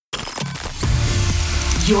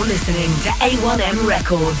You're listening to A1M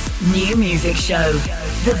Records New Music Show.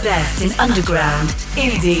 The best in underground,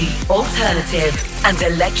 indie, alternative, and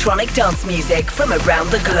electronic dance music from around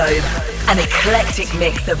the globe. An eclectic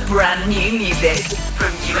mix of brand new music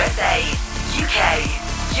from USA, UK,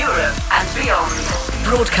 Europe, and beyond.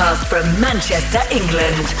 Broadcast from Manchester,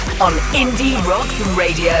 England on Indie Rocks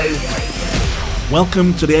Radio.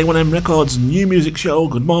 Welcome to the A1M Records New Music Show.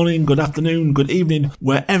 Good morning, good afternoon, good evening,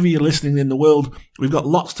 wherever you're listening in the world. We've got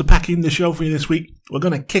lots to pack in the show for you this week. We're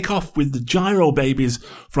going to kick off with the Gyro Babies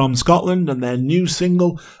from Scotland and their new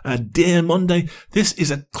single, Dear Monday. This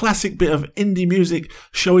is a classic bit of indie music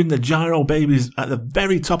showing the Gyro Babies at the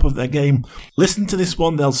very top of their game. Listen to this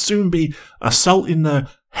one. They'll soon be assaulting the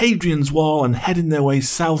Hadrian's Wall and heading their way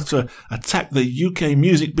south to attack the UK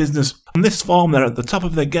music business. On this form, they're at the top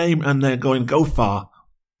of their game and they're going go far.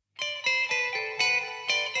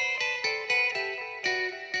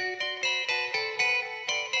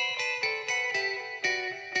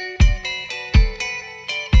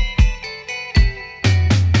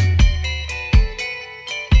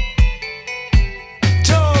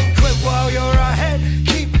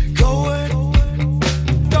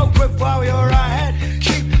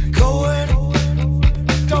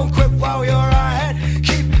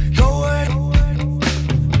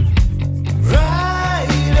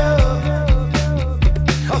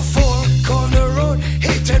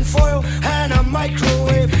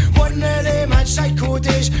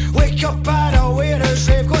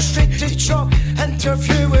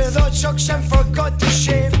 Interview with odd socks and forgot to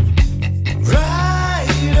shave.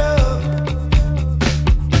 Right up.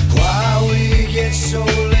 Why we get so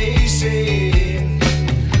lazy?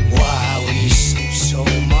 Why we sleep so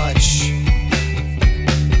much?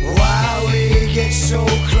 Why we get so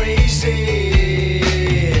crazy?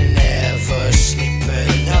 Never sleep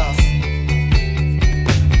enough.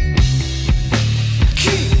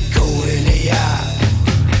 Keep going, yeah.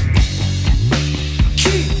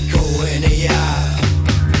 Keep going, yeah.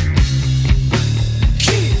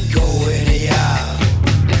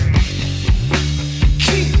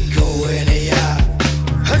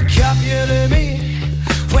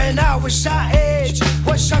 Was that age?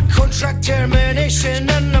 What's a contract termination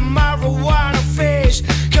and the marijuana phase?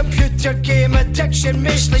 Computer game addiction,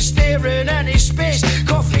 mostly staring into space.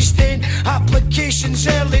 Coffee stain applications,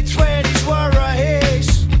 early 20s were a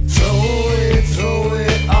haze. Throw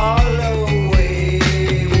it all away.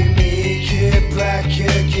 We make it back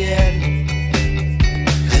again.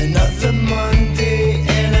 Another Monday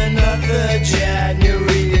and another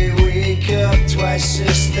January. Wake up twice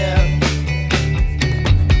a step.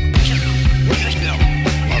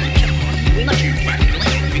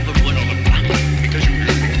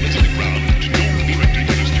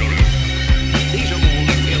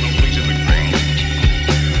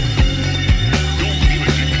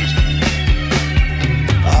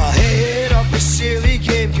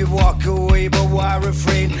 Walk away, but why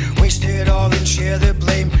refrain? Waste it all and share the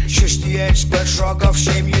blame. Shush the expert, shrug off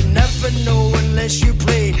shame. You never know unless you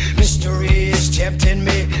play. Mystery is tempting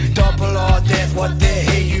me. Double or death, what the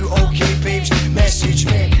hey you okay babes? Message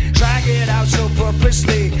me, drag it out so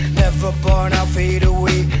purposely. Never burn out, fade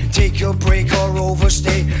away. Take your break or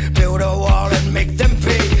overstay. Build a wall and make them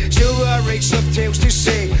pay. Silver rakes of tales to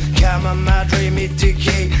say. Camera madre mid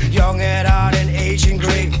decay. Young at heart and aging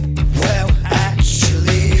grey. Well,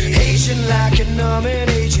 Asian like a numbing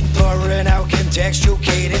agent, pouring out contextual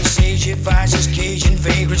cadence. Age advises Cajun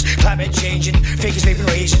vagrants, climate changing, figures,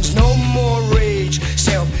 vaporations. No more rage,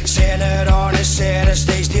 self-centered on a center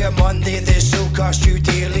stage. Dear Monday, this will cost you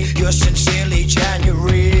dearly. You're sincerely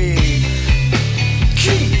January.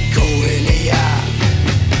 Keep going, yeah.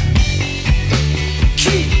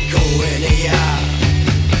 Keep going, yeah.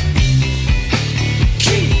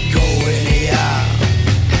 Keep going, yeah.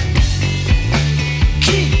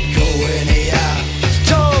 Keep going, yeah.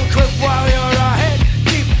 Don't quit while you're ahead.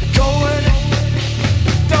 Keep going.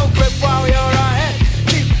 Don't quit while you're ahead.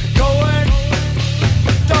 Keep going.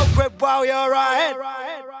 Don't quit while you're ahead.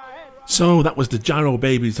 So that was the Gyro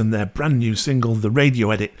Babies and their brand new single, the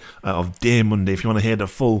radio edit of Dear Monday. If you want to hear the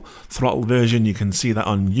full throttle version, you can see that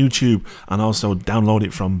on YouTube and also download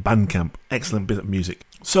it from Bandcamp. Excellent bit of music.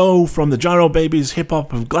 So from the Gyro Babies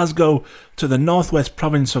hip-hop of Glasgow to the northwest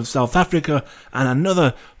province of South Africa and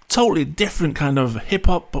another totally different kind of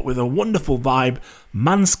hip-hop but with a wonderful vibe,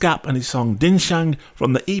 Manskap and his song Dinshang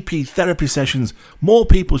from the EP Therapy Sessions. More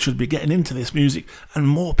people should be getting into this music and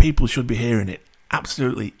more people should be hearing it.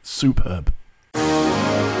 Absolutely superb. The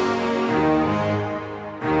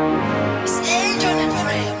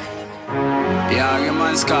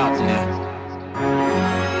argument's caught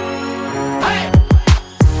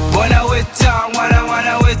Wanna with town,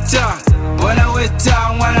 wanna with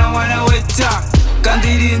weta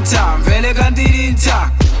kandirinta vele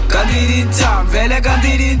kandirinta kandirinta vele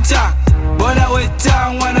kandirinta bona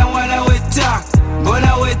weta wana weta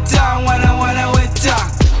bona weta wana weta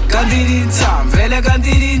kandirinta vele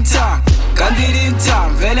kandirinta kandirinta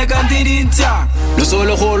vele kandirinta lo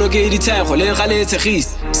solo golo ke dithego le galetse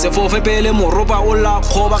gis se fofe pele moropa o la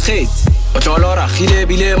khoba khet o tlolora gile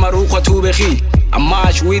bile marukwa thubegi a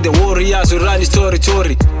march with the warriors who run his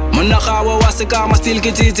territory monna gawa wa se kama still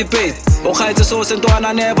ke titipet o khaitse so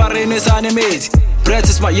sentwana never renesane methi breath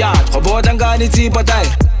is my yard go botha ngani tipatai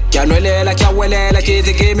kyanwelela kyawelela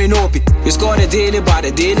kithi game nopi you scored a daily but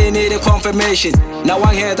the daily need a confirmation now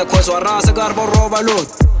I hear the cause wa rasa garbo roba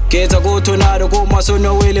lot Keta go to nado go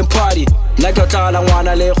masono willing party Nakakala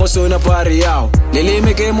ngwana le go sona party yao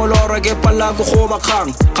Lelime ke molora ke pala go go ba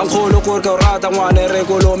khang Khang kholo go ka rata ngwana re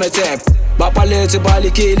go lo metep Ba paletse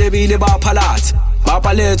balikile bile ba phalat Ba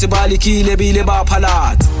paletse balikile bile ba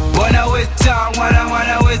phalat Bona weta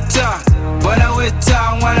ngwana weta Bona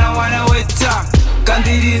weta ngwana weta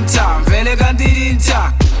Kandirinta vele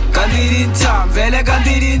kandirinta Kandirinta vele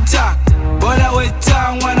kandirinta Bona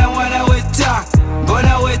weta ngwana weta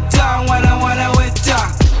Bona weta wana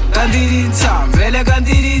weta Kandirinta vele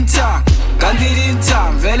kandirinta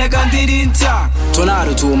Kandirinta vele kandirinta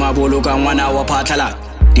Tonaro tu maboloka ngwana wa phathala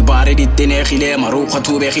Dibare di tenegile marukwa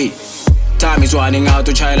thubegi Time is running out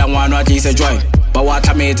to chila ngwana at least a join But what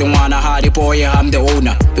I made ngwana ha the boy I'm the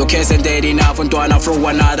owner Your case and dead enough and to throw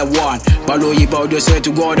another one Balo you bout yourself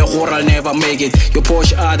to go the whore I'll never make it You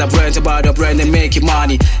push other brands about the brand and make it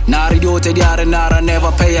money Nara you te diara nara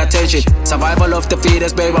never pay attention Survival of the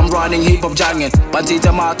fittest babe I'm running hip hop jungle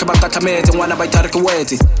Batita mark bakatamete ngwana by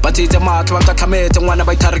tarkweti Batita mark bakatamete ngwana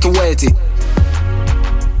by tarkweti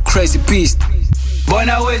Crazy beast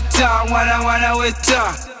Bona weta wana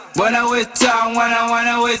weta Bona weta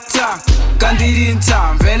wana weta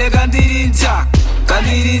Kandirinta vele kandirinta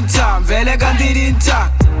Kandirinta vele kandirinta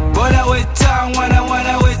Bona weta wana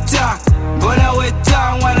weta Bona weta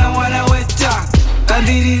wana weta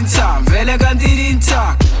Kandirinta vele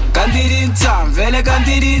kandirinta Kandirinta vele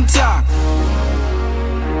kandirinta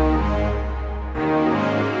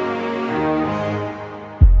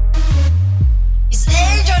It's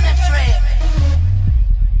age on the frame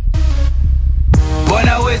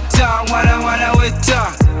Bona weta wana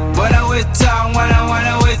weta Bona weta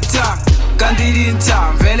wana weta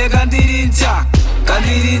Kandirinta vele kandirinta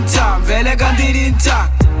Kandirinta vele kandirinta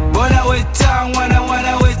Bona weta wana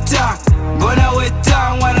weta Bona weta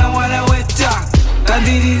wana weta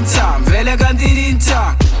Kandirinta vele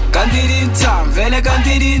kandirinta Kandirinta vele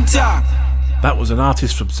kandirinta That was an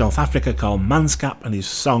artist from South Africa called Manskap and his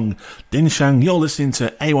song Dinshang. You're listening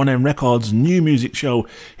to A1M Records' new music show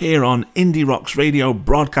here on Indie Rocks Radio,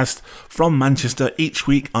 broadcast from Manchester each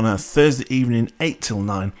week on a Thursday evening 8 till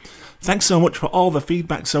 9. Thanks so much for all the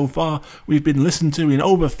feedback so far. We've been listened to in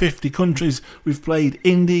over 50 countries. We've played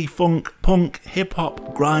indie, funk, punk,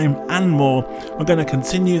 hip-hop, grime and more. We're going to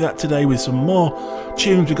continue that today with some more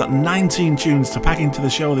tunes. We've got 19 tunes to pack into the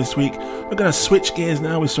show this week. We're going to switch gears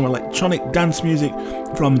now with some electronic dance music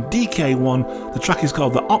from DK1. The track is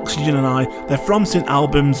called The Oxygen and I. They're from St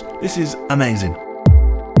Albans. This is amazing.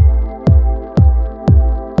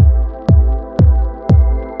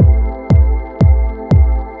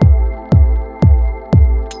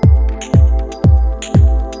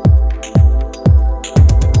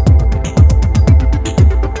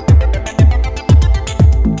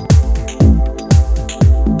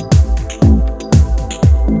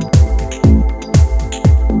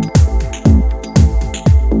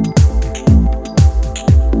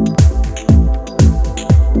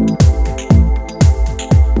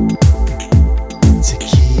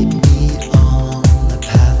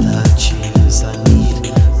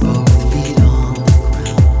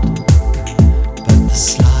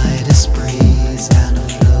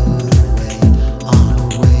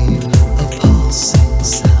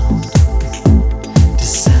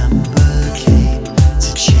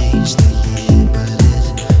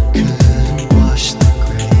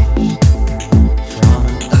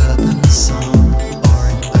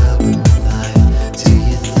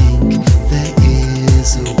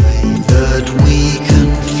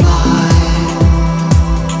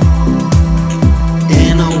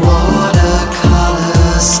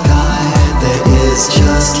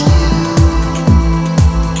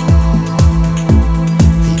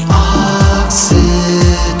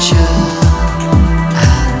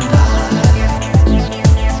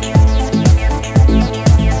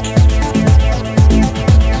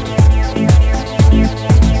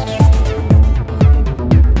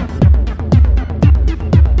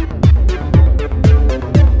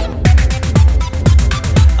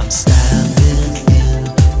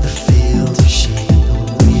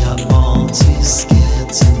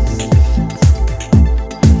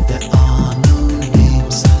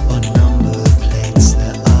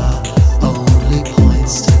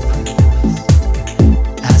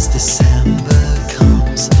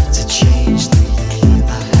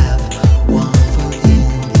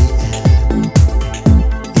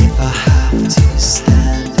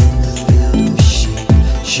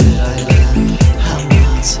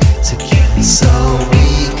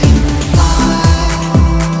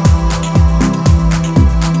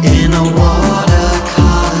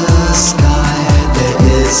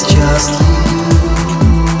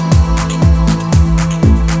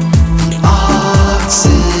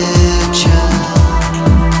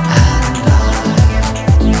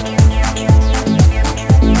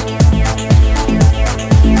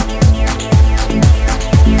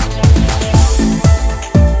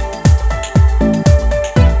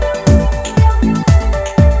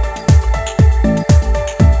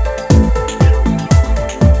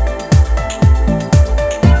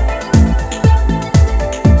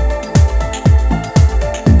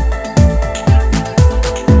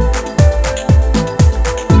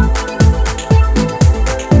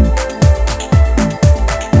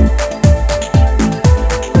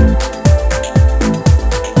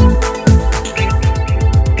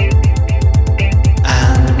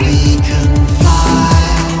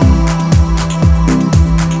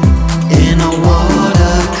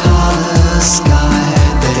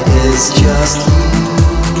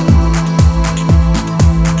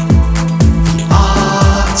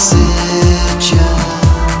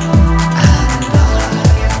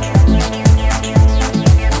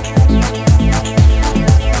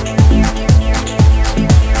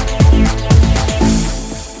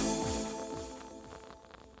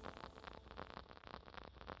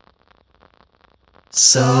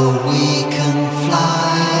 So we can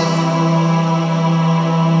fly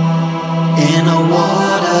in a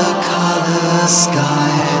watercolor sky.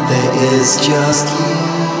 There is just you,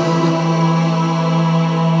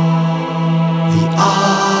 the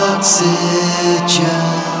oxygen,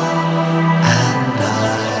 and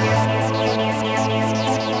I.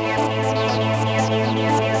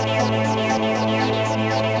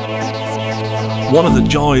 One of the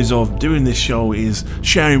joys of doing this show is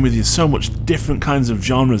sharing with you so much different kinds of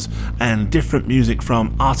genres and different music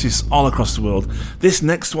from artists all across the world. This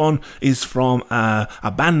next one is from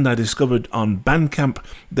a band I discovered on Bandcamp.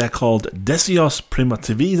 They're called Deseos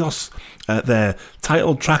Primitivos. Their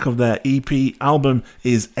title track of their EP album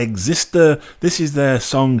is Exister. This is their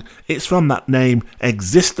song. It's from that name,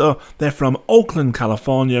 Exister. They're from Oakland,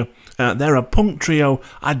 California. They're a punk trio.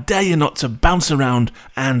 I dare you not to bounce around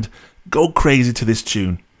and go crazy to this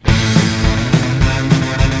tune.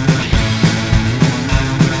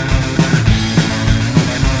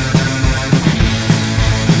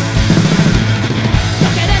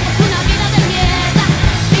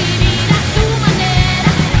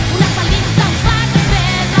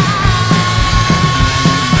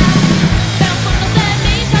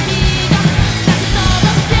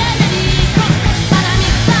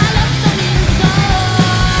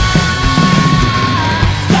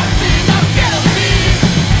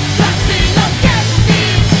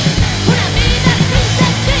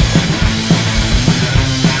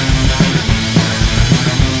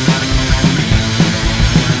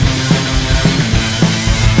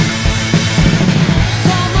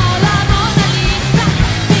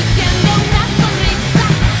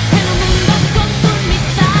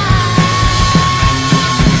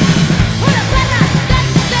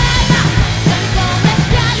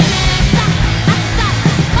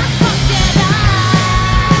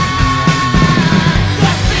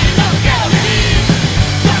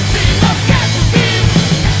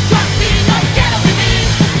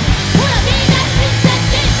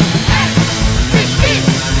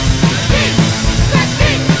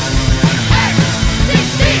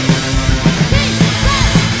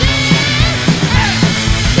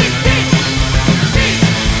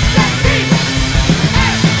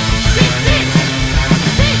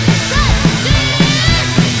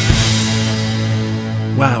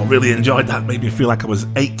 Really enjoyed that, made me feel like I was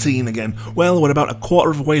 18 again. Well, we're about a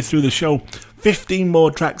quarter of the way through the show. 15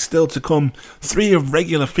 more tracks still to come. 3 of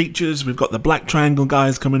regular features. We've got the Black Triangle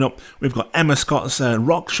guys coming up. We've got Emma Scott's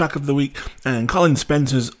Rock Track of the Week and Colin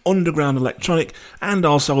Spencer's Underground Electronic, and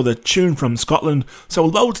also the tune from Scotland. So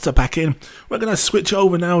loads to pack in. We're going to switch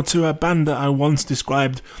over now to a band that I once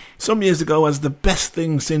described some years ago as the best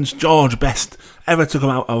thing since George Best ever to come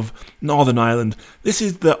out of Northern Ireland. This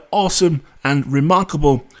is the awesome and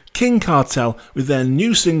remarkable King Cartel with their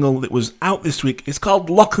new single that was out this week. It's called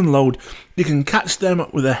Lock and Load. You can catch them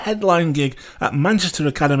with a headline gig at Manchester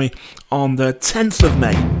Academy on the 10th of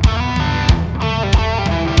May.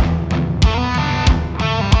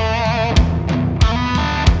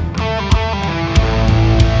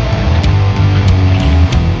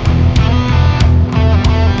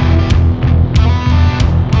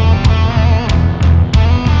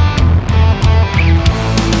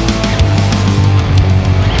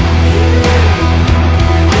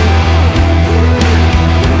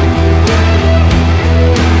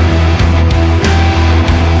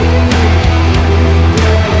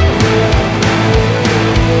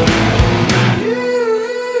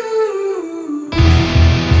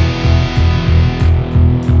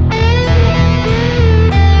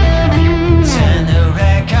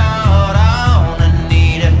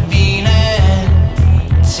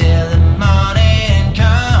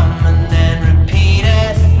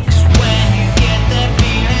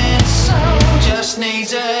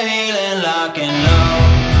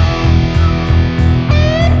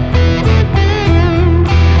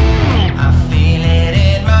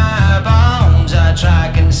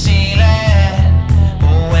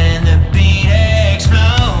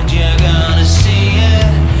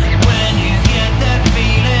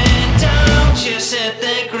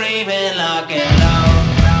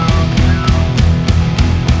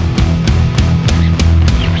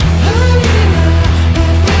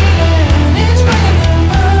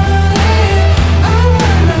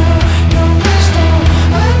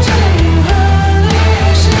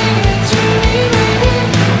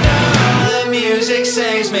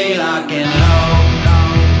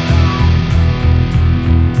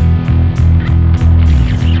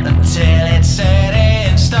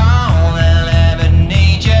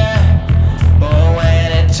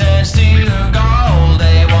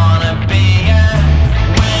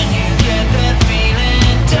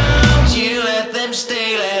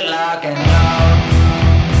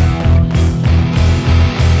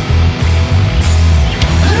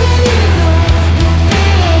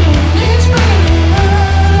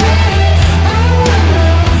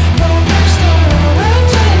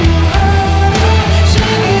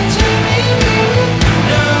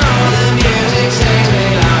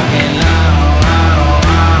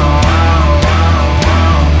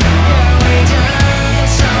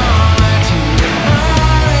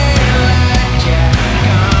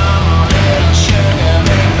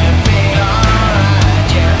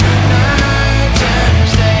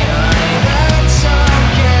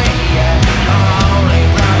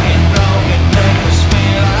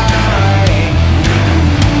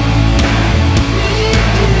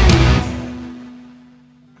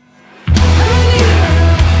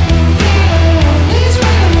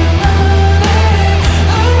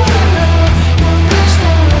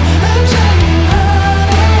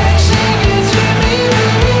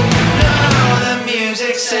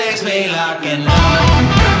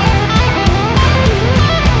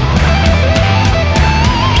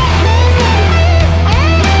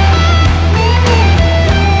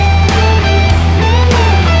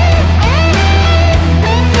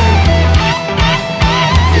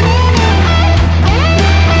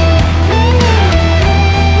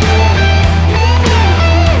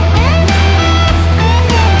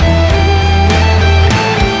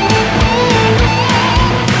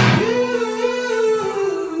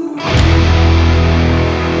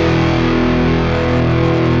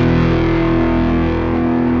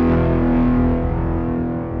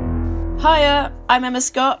 Hiya, I'm Emma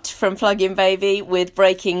Scott from Plug-in Baby with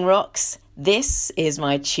Breaking Rocks. This is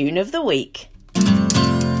my tune of the week.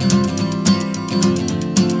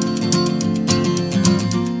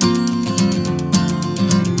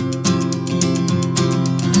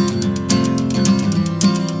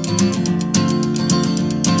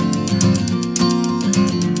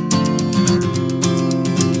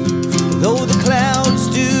 Though the clouds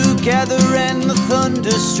do gather and the thunder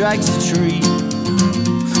strikes the tree,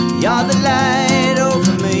 you're the light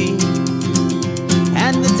over me,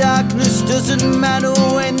 and the darkness doesn't matter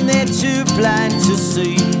when they're too blind to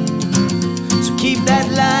see. So keep that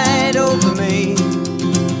light over me.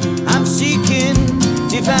 I'm seeking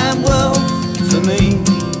divine wealth for me,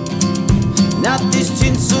 not this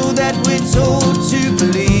tinsel that we're told to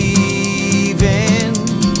believe in.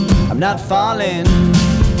 I'm not falling,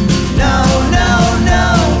 no, no, no,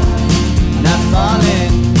 I'm not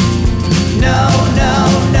falling. No, no,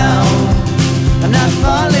 no, I'm not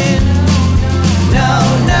falling. No,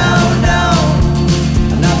 no, no,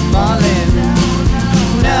 I'm not falling.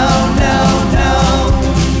 No, no, no.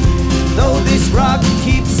 Though this rock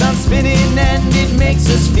keeps on spinning and it makes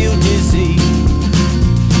us feel dizzy,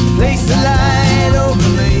 place the light over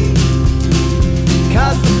me,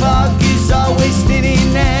 'cause the fog is always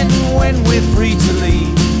thinning, and when we're free to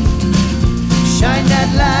leave, shine that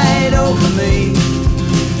light over me.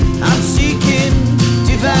 I'm seeking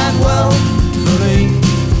divine wealth for me,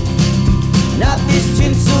 not this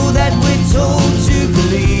tinsel that we're told to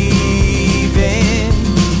believe in.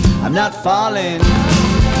 I'm not falling.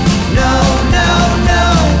 No, no, no,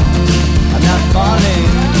 I'm not falling.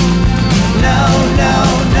 No, no,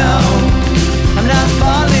 no, I'm not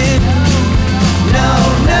falling. No,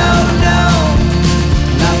 no, no,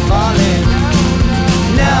 I'm not falling.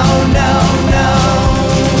 No, no, no.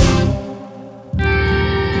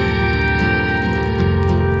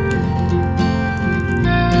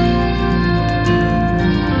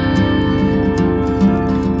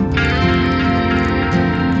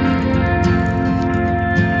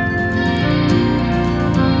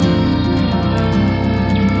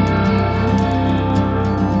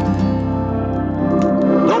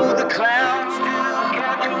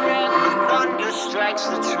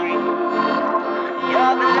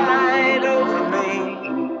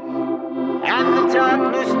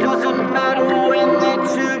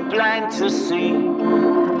 To see,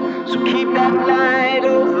 so keep that light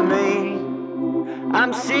over me.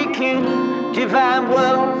 I'm seeking divine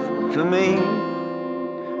wealth for me,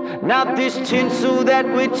 not this tinsel that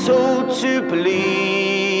we're told to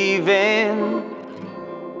believe in.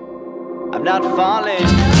 I'm not falling.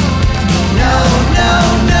 No, no,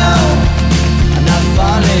 no, I'm not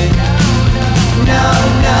falling. No,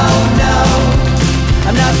 no, no,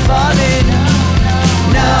 I'm not falling.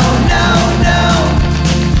 No, no, no,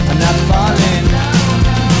 I'm not falling.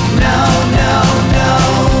 No, no, no.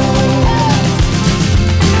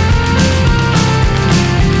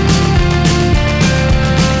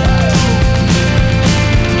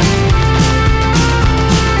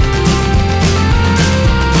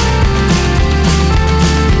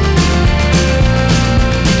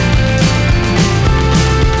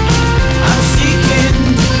 I'm seeking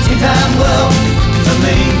divine wealth for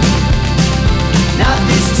me, not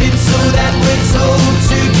this tinsel that we're told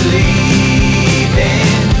to believe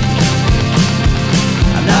in.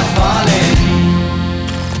 I'm not falling.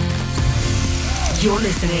 You're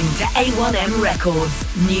listening to A1M Records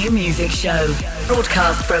New Music Show,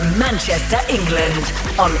 broadcast from Manchester, England,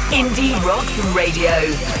 on Indie Rocks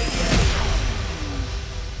Radio.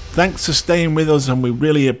 Thanks for staying with us, and we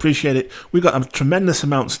really appreciate it. We've got a tremendous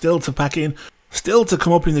amount still to pack in, still to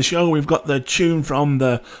come up in the show. We've got the tune from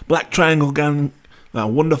the Black Triangle Gang, a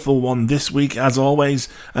wonderful one this week, as always.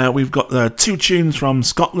 We've got the two tunes from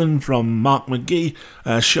Scotland from Mark McGee,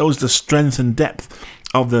 shows the strength and depth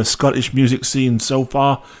of the Scottish music scene so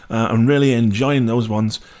far, and really enjoying those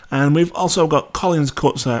ones. And we've also got Collins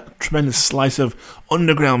Cuts, a tremendous slice of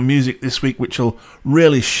underground music this week, which will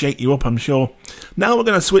really shake you up, I'm sure. Now we're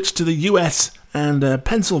going to switch to the US and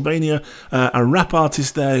Pennsylvania, a rap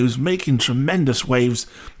artist there who's making tremendous waves,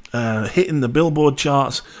 hitting the Billboard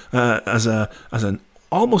charts as an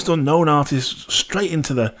almost unknown artist, straight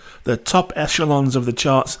into the top echelons of the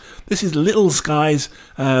charts. This is Little Skies,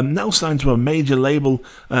 now signed to a major label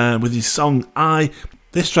with his song I.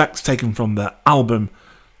 This track's taken from the album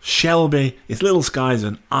Shelby. It's Little Skies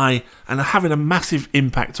and I, and are having a massive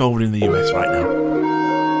impact over in the US right now.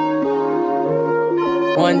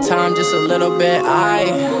 One time, just a little bit,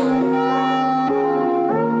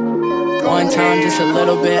 One time, just a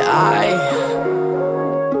little bit,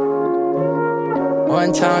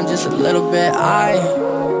 One time, just a little bit,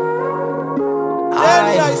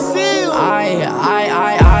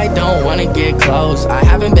 I don't wanna get close. I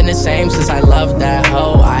haven't been the same since I loved that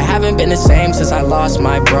hoe. I haven't been the same since I lost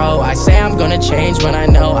my bro. I say I'm gonna change when I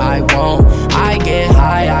know I won't. I get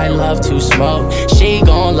high, I love to smoke. She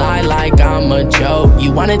gon' lie like I'm a joke.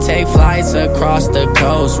 You wanna take flights across the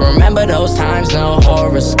coast. Remember those times, no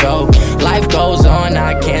horoscope. Life goes on,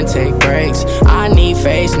 I can't take breaks. I need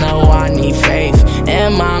faith, no, I need faith.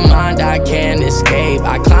 In my mind, I can't escape.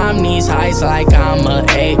 I climb these heights like I'm a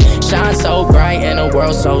ape. Shine so bright in a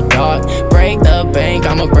world so dark. Break the bank,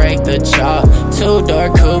 I'ma break the chalk.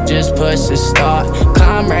 Two-door coupe, just push the start.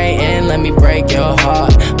 Climb right in, let me break your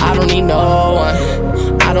heart. I don't need no one,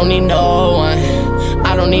 I don't need no one,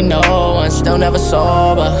 I don't need no one. Still never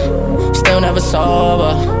sober, still never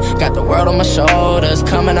sober. Got the world on my shoulders,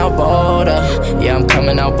 coming out bolder. Yeah, I'm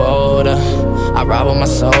coming out bolder. I ride with my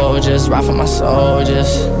soldiers, ride for my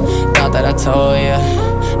soldiers. Thought that I told ya,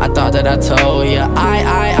 I thought that I told ya.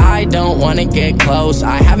 I don't wanna get close.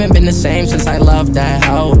 I haven't been the same since I loved that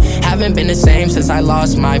hoe. Haven't been the same since I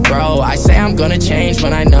lost my bro. I say I'm gonna change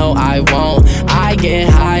when I know I won't. I get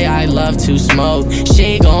high, I love to smoke.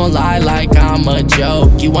 She gon' lie like I'm a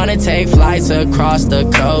joke. You wanna take flights across the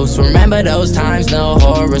coast. Remember those times, no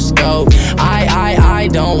horoscope. I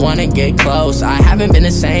don't wanna get close. I haven't been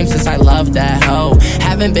the same since I loved that hoe.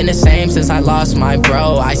 Haven't been the same since I lost my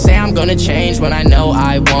bro. I say I'm gonna change when I know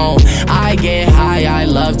I won't. I get high, I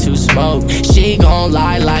love to smoke. She gon'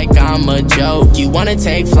 lie like I'm a joke. You wanna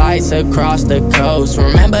take flights across the coast.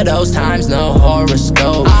 Remember those times, no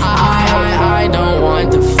horoscope. I don't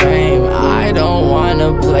want the fame. I don't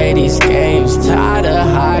wanna play these games. Tired of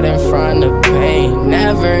hiding from the pain.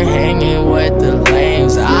 Never hanging with the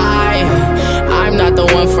lames. I'm not the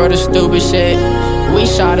one for the stupid shit. We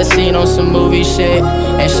shot a scene on some movie shit,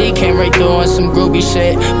 and she came right through on some groupie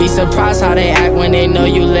shit. Be surprised how they act when they know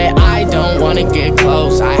you lit. I don't wanna get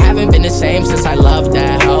close. I haven't been the same since I loved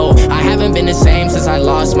that hoe. I haven't been the same since I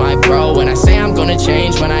lost my bro. And I say I'm gonna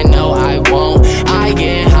change when I know I won't. I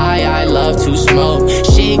get high, I love to smoke.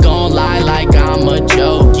 She gon' lie like I'm a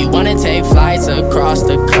joke. You wanna take flights across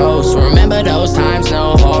the coast. Remember those times,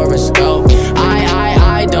 no horoscope.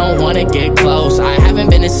 I don't wanna get close. I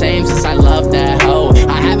haven't been the same since I loved that hoe.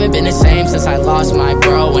 I haven't been the same since I lost my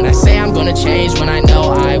bro. And I say I'm gonna change when I know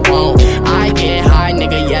I won't. I get high,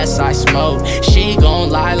 nigga, yes, I smoke. She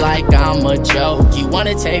gon' lie like I'm a joke. You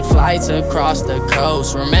wanna take flights across the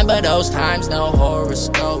coast. Remember those times, no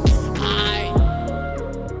horoscope.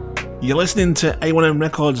 You're listening to A1M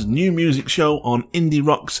Records' new music show on Indie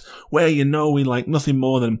Rocks, where you know we like nothing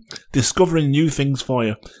more than discovering new things for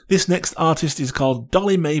you. This next artist is called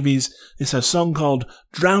Dolly Mavies. It's a song called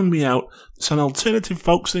Drown Me Out. It's an alternative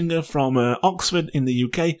folk singer from Oxford in the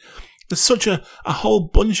UK. There's such a whole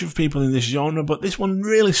bunch of people in this genre, but this one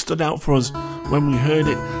really stood out for us when we heard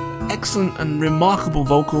it. Excellent and remarkable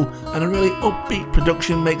vocal, and a really upbeat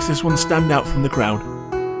production makes this one stand out from the crowd.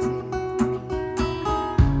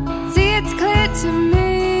 To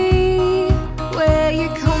me, where you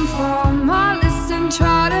come from, I listen,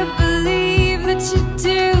 try to believe that you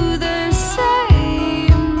do the same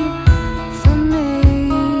for me.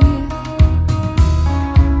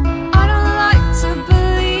 I don't like to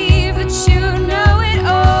believe that you know it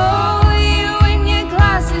all. You and your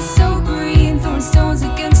glasses so green, throwing stones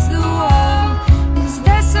against the wall. Is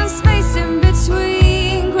there some space in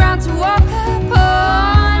between, ground to walk upon?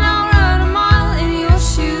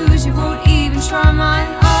 Try mine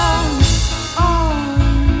on.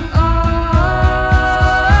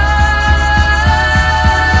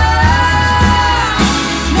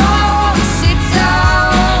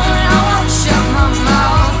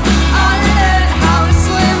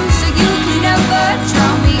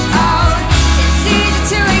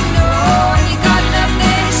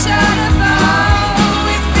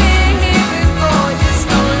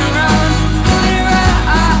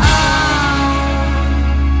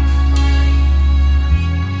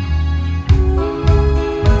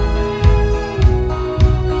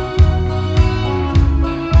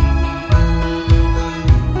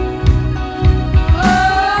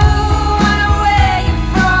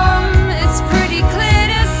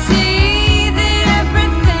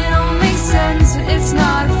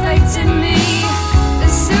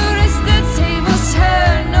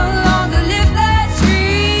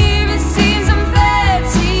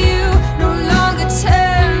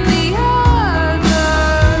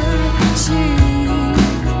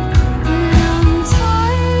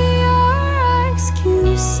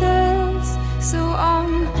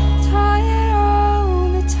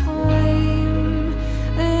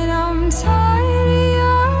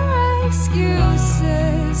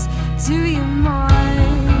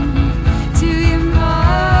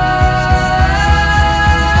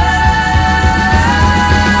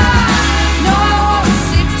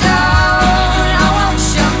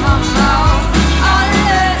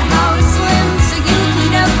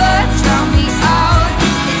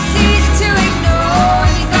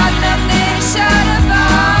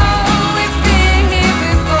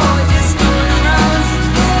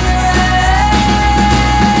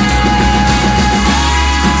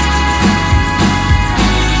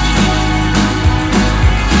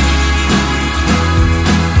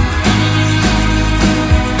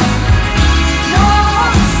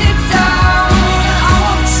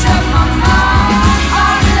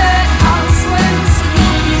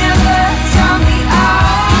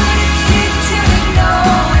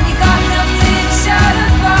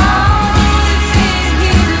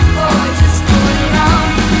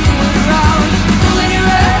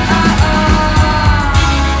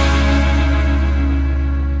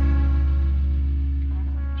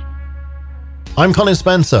 I'm Colin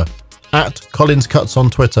Spencer, at Collins Cuts on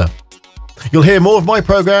Twitter. You'll hear more of my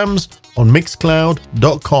programs on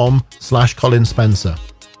mixcloud.com/Colin Spencer.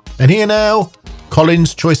 And here now,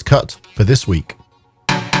 Colin's choice cut for this week.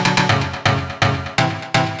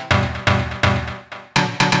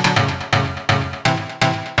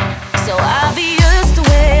 So obvious the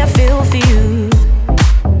way I feel for you,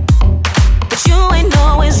 but you ain't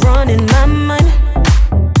always running my mind.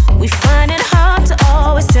 We find it hard to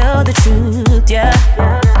always tell the truth, yeah.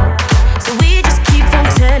 So we just keep on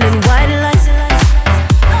telling white lies.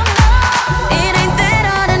 It ain't that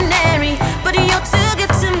ordinary, but you're too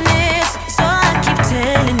good to miss. So I keep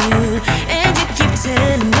telling you, and you keep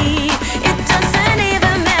telling me. It doesn't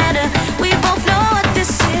even matter, we both know what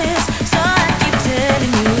this is. So I keep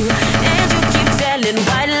telling you, and you keep telling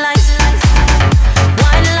white lies.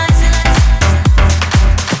 White lies.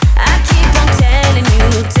 I keep on telling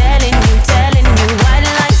you, telling you, telling you white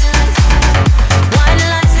lies. White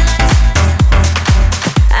lies.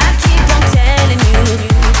 I keep on telling you.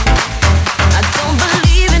 I don't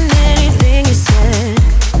believe in anything you said,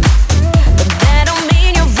 but that don't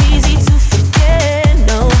mean you're easy to forget,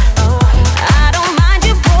 no. I don't mind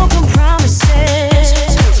your broken promises,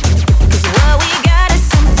 'cause what we got is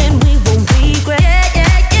something we won't regret.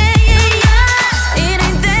 It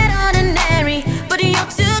ain't that ordinary, but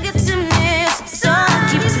you're too good to miss. So I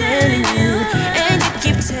keep telling you, and you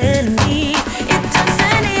keep telling me. It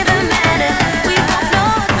doesn't even matter, we both know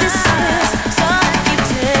what this is. So I keep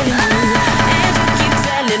telling you, and you keep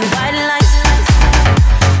telling white lies.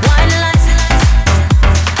 White lies.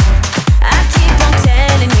 I keep on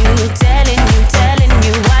telling you, telling you, telling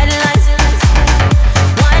you white lies.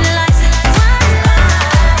 White lies.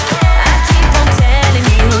 I keep on telling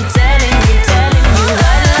you, telling you, telling you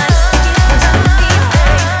white lies. Keep on telling me,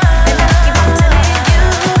 babe, and I keep on telling you.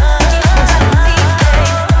 Keep on telling me,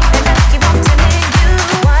 babe, and I keep on telling you.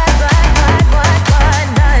 White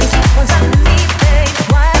lies. Keep on telling me, babe,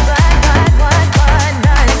 white lies.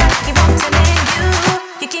 I keep on telling you.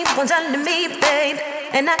 You keep on telling me, babe,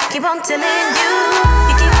 and I keep on telling you.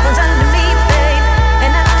 You keep on telling me, babe,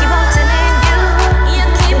 and I keep on telling you. You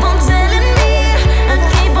keep on telling me, I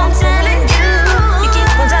keep on telling you. You keep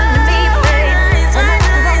on telling me, babe, and I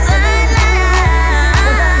keep on telling you.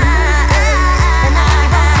 And I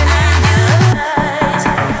keep on telling you.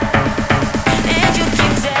 And you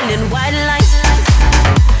keep telling white lies.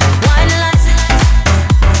 White lies.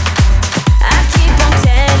 I keep on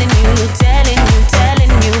telling you, telling you,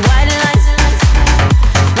 telling you white lies.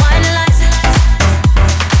 White lies.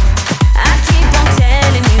 I keep on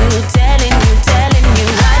telling you, telling you, telling you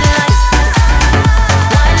white lies.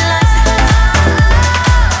 White lies.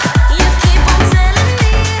 You keep on telling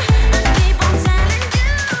me, I keep on telling you.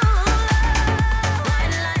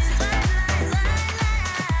 White lies.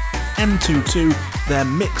 M22, their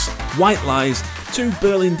mix White Lies. Two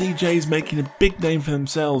Berlin DJs making a big name for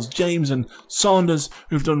themselves, James and Saunders,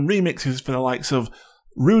 who've done remixes for the likes of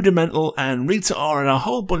Rudimental and Rita Ora and a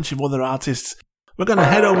whole bunch of other artists. We're going to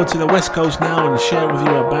head over to the West Coast now and share with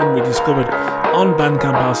you a band we discovered on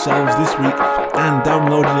Bandcamp ourselves this week and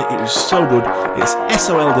downloading it. It was so good. It's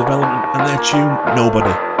SOL Development and their tune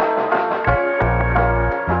Nobody.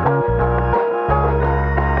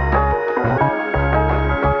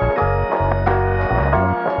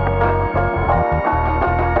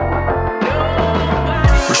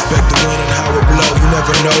 Respect the wind and how it blow. You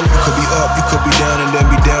never know. You could be up, you could be down, and then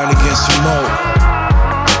be down again some more.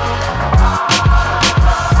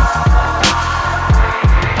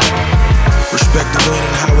 Respect the wind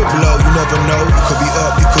and how it blow. You never know. You could be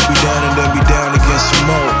up, you could be down, and then be down again some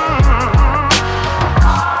more.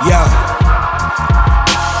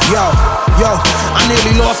 Yo, I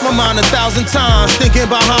nearly lost my mind 1,000 times thinking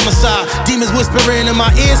about homicide. Demons whispering in my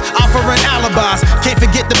ears, offering alibis. Can't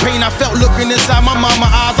forget the pain I felt looking inside my mama's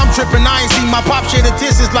eyes. I'm tripping, I ain't seen my pop shed a tear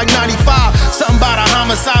since like 95. Something about a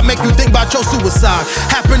homicide make you think about your suicide.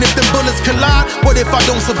 Happen if them bullets collide. What if I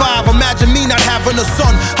don't survive? Imagine me not having a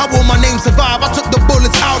son. How will my name survive? I took the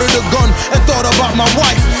bullets out of the gun and thought about my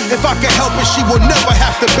wife. If I could help it, she would never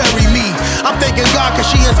have to bury me. I'm thanking God cause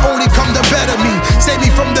she has only come to better me. Save me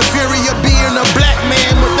from the fury of being a black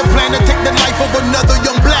man with the plan to take the life of another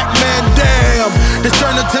young black man. Damn, this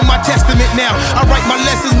turned into my testament now. I write my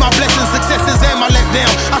lessons, my blessings, successes, and my letdown.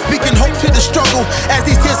 I speak in hope to the struggle as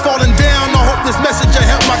these tears falling down. I hope this message will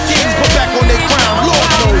help my kings put back on their crown.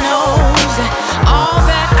 Lord knows all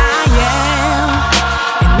that I am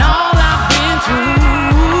and all I've been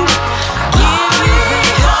through. I give you the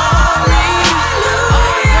glory, all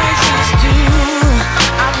praises due.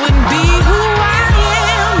 I wouldn't be who I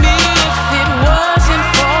am if it wasn't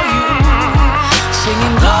for you.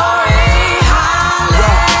 Singing glory, hallelujah.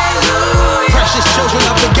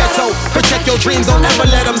 your dreams, don't ever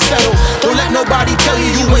let them settle. Don't let nobody tell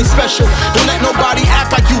you you ain't special. Don't let nobody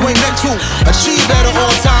act like you ain't meant to achieve at an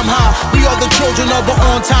all-time high. We are the children of an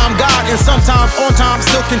on-time God, and sometimes on time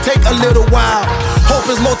still can take a little while.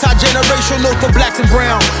 Hope is multi-generational for blacks and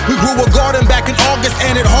brown. We grew a garden back in August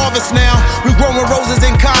and at harvest now. We growing roses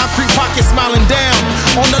in concrete pockets smiling down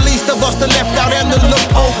on the least of us, the left out and the look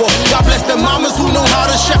over. God bless the mamas who know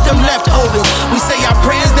how to chef them leftovers. We say our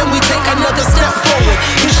prayers, then we take another step forward.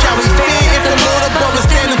 Who shall we fear if the Lord above is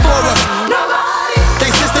standing for us?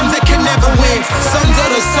 They systems that can never win. Sons of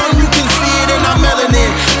the sun, you can see it in our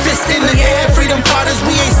melanin. Fist in the air, freedom fighters,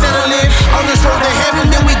 we ain't settling. On this road to heaven,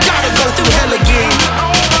 then we gotta go through hell again.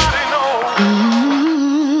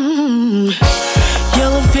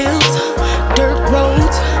 Yellow fields, dirt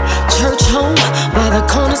roads, church home by the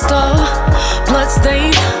corner store,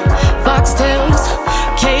 bloodstained, foxtails,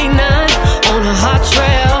 K9 on a hot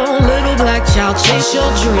trail. Little black child, chase your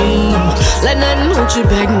dream. Let nothing hold you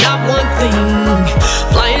back, not one thing.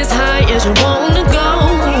 Fly as high as you wanna go.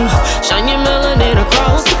 Shine your melanin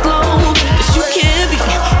across the globe. 'Cause you can't be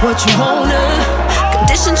what you wanna.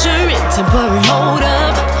 Conditions you're in, temporary, hold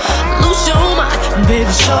up. Lose your mind,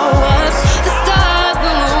 baby, show us the stars,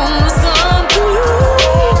 the moon, the sun,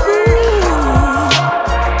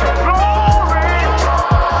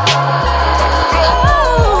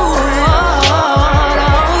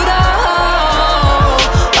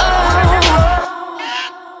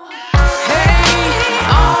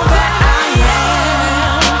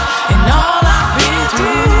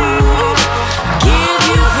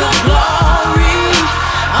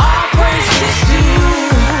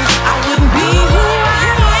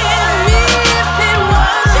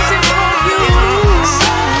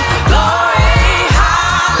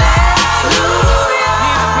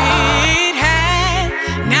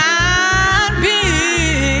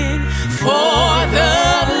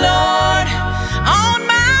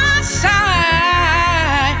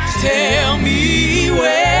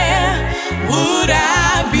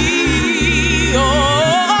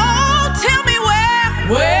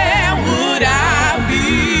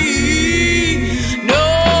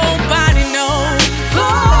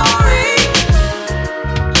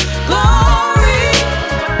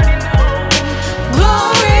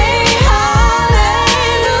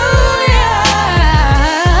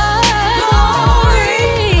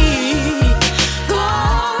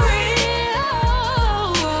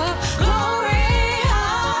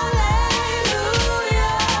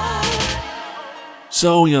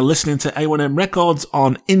 So you're listening to A1M Records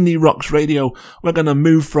on Indie Rocks Radio. We're going to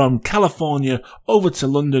move from California over to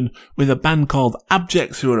London with a band called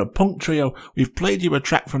Abjects, who are a punk trio. We've played you a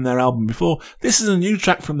track from their album before. This is a new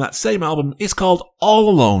track from that same album. It's called All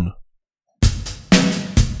Alone.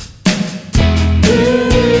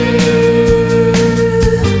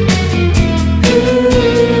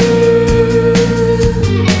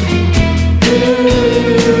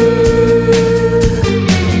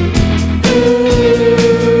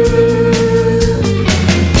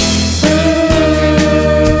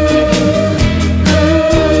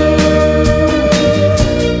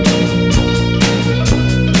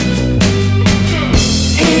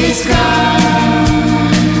 It's gone,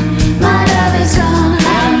 my love is gone.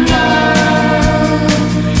 I know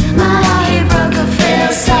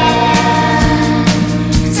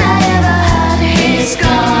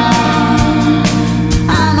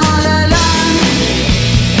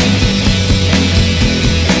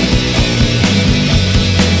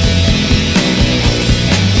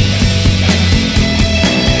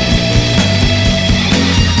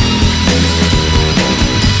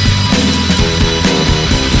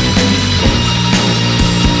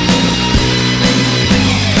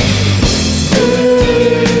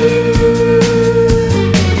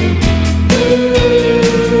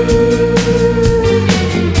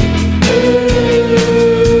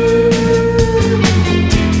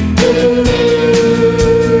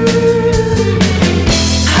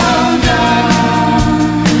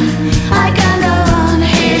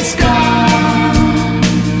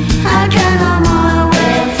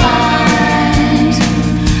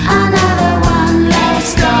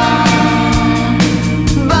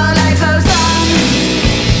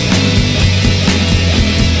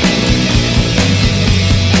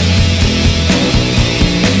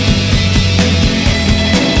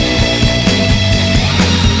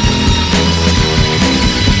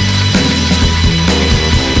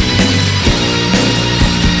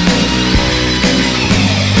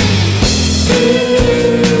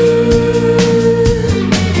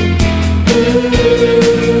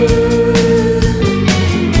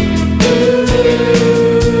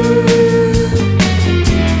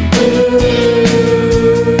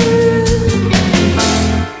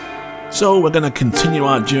going to continue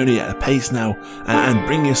our journey at a pace now and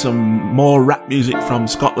bring you some more rap music from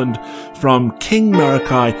Scotland, from King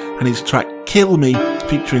Marakai and his track Kill Me,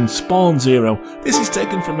 featuring Spawn Zero. This is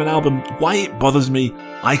taken from an album, Why It Bothers Me,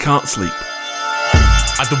 I Can't Sleep.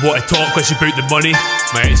 I don't want to talk less about the money.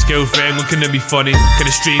 My ex-girlfriend looking at me funny.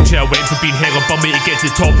 Kinda strange how I went from being hella bummy to get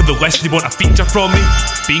to the top of the list. They want a feature from me.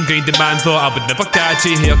 Being grinding man thought I would never catch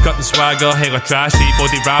it. Haircut and swagger, hella trashy.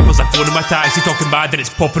 Body rappers, I phone in my taxi talking mad and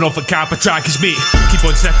it's popping off a camper track is me. Keep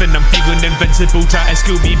on sniffing, I'm feeling invincible. Try to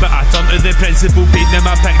school me but I turn to the principal. Painting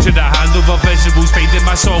my picture that hand over visuals. Finding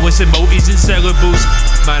my solace in multis and syllables.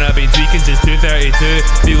 Man, I've been tweaking since 2:32.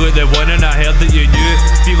 Feel like the one and I heard that you knew.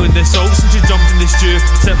 Feeling the salt since you jumped in the stew.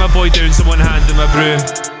 Sit my boy down, someone handing my brew.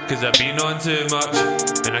 Cause I've been on too much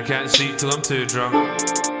and I can't sleep till I'm too drunk.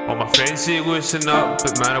 All my friends say loosen up,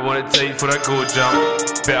 but man I want it tight before I go jump.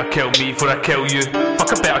 Better kill me before I kill you.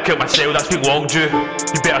 Fuck, I better kill myself, that's been long due.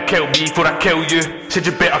 You better kill me before I kill you. Said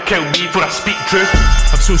you better kill me before I speak truth.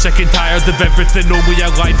 I'm so sick and tired of everything. Only I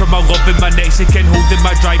lie for my love and my next second. Holding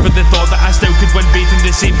my driver, the thought that I still could win. Bathing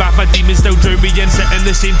the same bath, my demons still drown me in. Sit in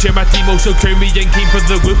the same chair, my team also crown me in. Came for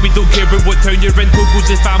the loot, we don't care about what town you're in. Pogo's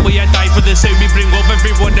is family, I die for the sound. We bring love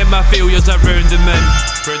everyone and my failures, I round them in.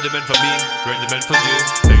 Round them in for me, round them in for you.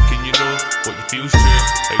 How can you know what you feel's true?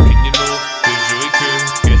 How can you know who's really true?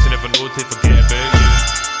 Guess I never know to forget about you.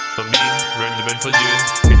 For me, round them in for you.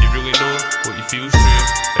 Can you really know what you feel's true?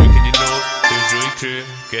 How can you know who's really true?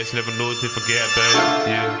 Guess I never know to forget about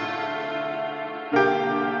you.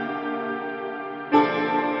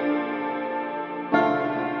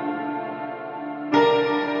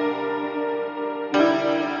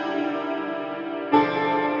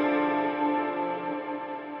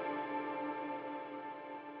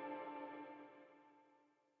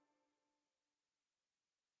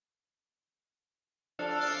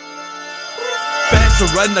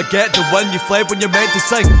 Surrender, I get the win. You fled when you're meant to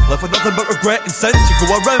sing. Left with nothing but regret and sin. You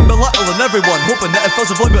go around belittling everyone, hoping that it fills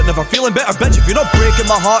a void but never feeling better. Bitch, if you're not breaking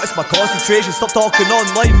my heart, it's my concentration. Stop talking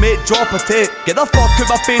online, mate, drop a tape. Get the fuck out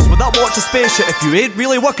my face when I watch a spaceship. If you ain't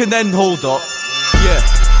really working, then hold up. Yeah,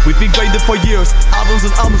 we've been grinding for years. Albums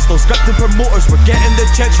and albums, still scripting promoters. We're getting the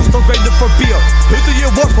checks, you're still grinding for beer. Who do you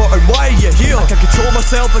work for and why are you here? I can't control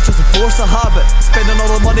myself, it's just a force of habit. Spending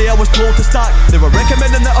all the money I was told to stack. They were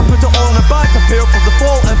recommending that I put it all in a bag. Prepare for the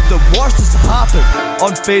fall if the worst is to happen.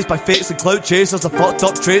 Unfazed by fakes and clout chasers. The fucked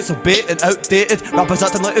up traits of bait and outdated rappers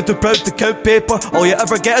acting like they're too proud to count paper. All you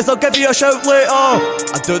ever get is I'll give you a shout later.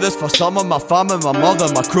 I do this for summer, my family, my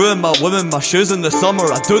mother, my crew and my women, my shoes in the summer.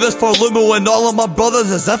 I do this for Lumo and all of my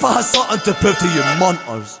brothers, as if I had something to prove to you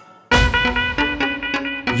munters.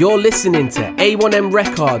 You're listening to A1M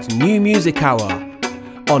Records New Music Hour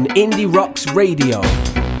on Indie Rocks Radio.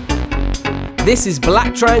 This is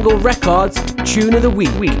Black Triangle Records Tune of the Week.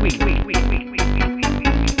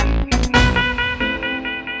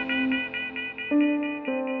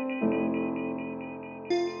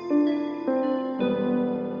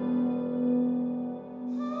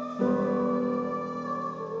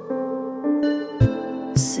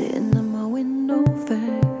 Sitting at my window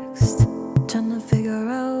vexed, trying to figure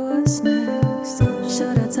out what's next.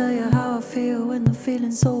 Should I tell you how I feel when the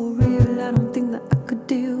feeling's so real? I don't think that I could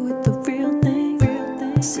deal with the real thing.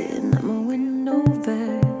 Sitting at my window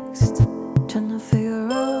vexed, trying to figure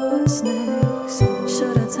out what's next.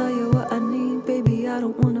 Should I tell you what I need? Baby, I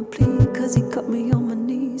don't wanna plead, cause he got me on my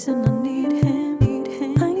knees and I need him.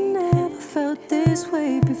 I never felt this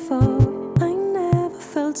way before. I never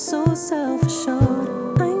felt so self-assured.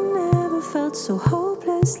 Felt so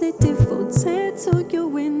hopelessly devoted to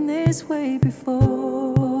you in this way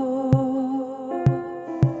before.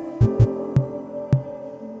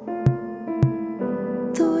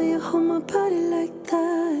 The way you hold my body like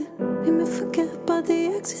that made me forget about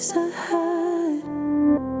the exes I had.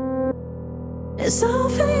 It's all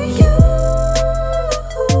for you.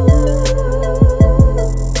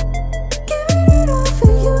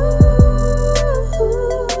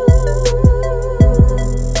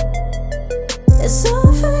 It's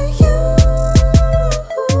all for you.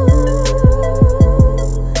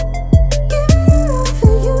 Give it all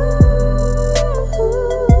for you.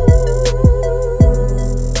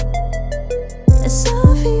 It's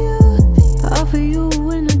all for you. All for you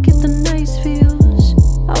when I get the nice feels.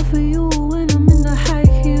 All for you when I'm in the high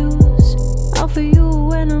heels. All for you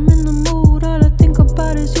when I'm in the mood. All I think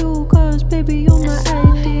about is you, cause baby you're my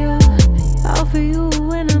ideal. All for you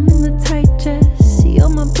when I'm in the tight dress. You're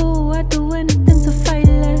my boo, I do anything to fight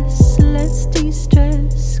less. Let's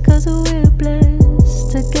de-stress, cause we're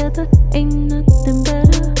blessed. Together ain't nothing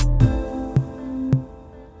better.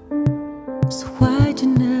 So why'd you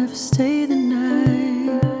never stay the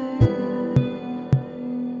night?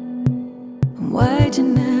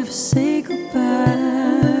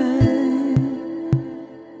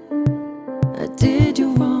 did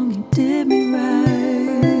you wrong, you did me right.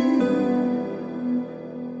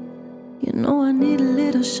 You know I need a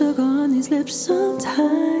little sugar on these lips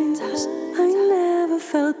sometimes. I never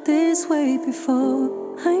felt this way before.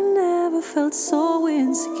 I never felt so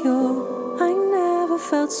insecure. I never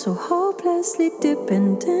felt so hopelessly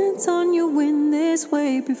dependent on you in this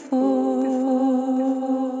way before.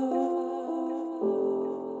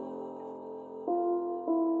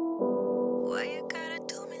 Why you gotta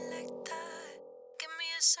do me like that? Give me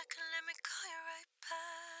a second, let me call you right back.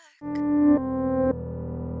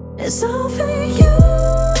 It's all for you.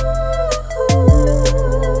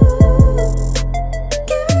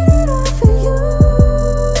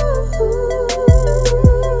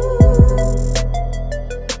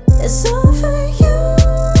 It's all for you.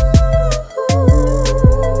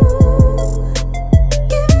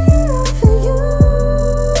 Give it all for you.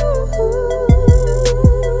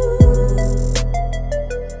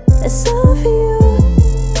 It's all for you.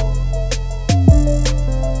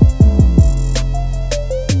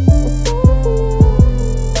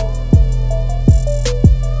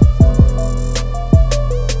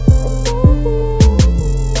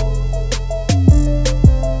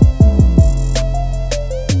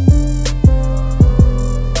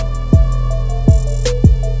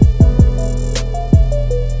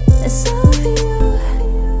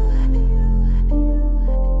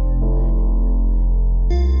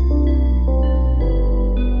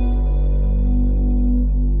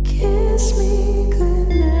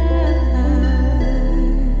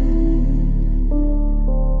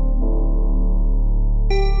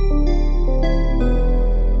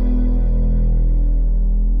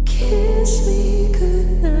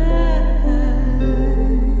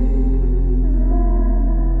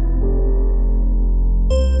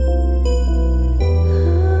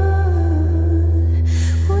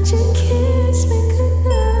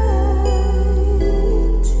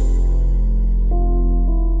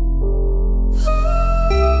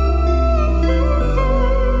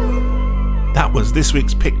 This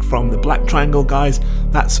week's pick from the Black Triangle guys.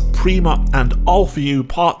 That's Prima and All For You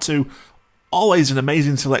Part 2. Always an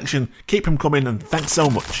amazing selection. Keep them coming and thanks so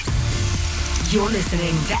much. You're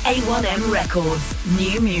listening to A1M Records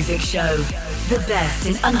New Music Show. The best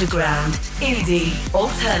in underground, indie,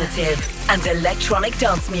 alternative and electronic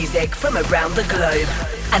dance music from around the globe.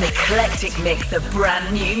 An eclectic mix of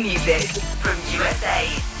brand new music from USA,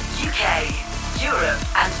 UK, Europe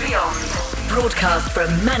and beyond. Broadcast from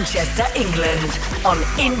Manchester, England on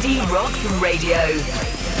Indie Rocks Radio.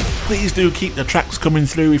 Please do keep the tracks coming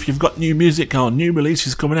through. If you've got new music or new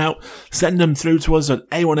releases coming out, send them through to us at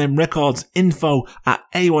A1M Records,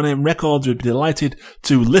 info@A1M Records. We'd be delighted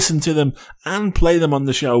to listen to them and play them on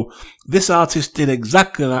the show. This artist did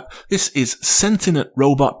exactly that. This is Sentient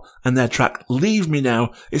Robot and their track Leave Me Now.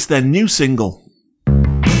 It's their new single.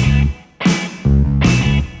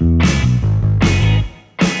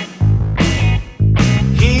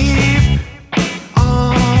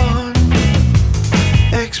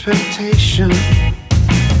 Expectation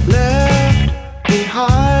left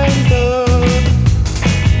behind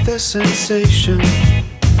the sensation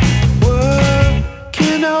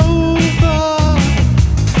working over.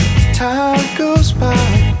 Time goes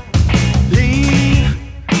by. Leave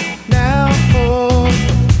now for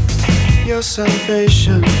your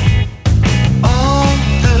salvation. All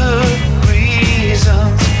the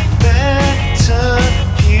reasons, better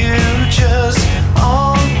futures,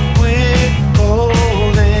 all we're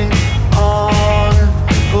holding on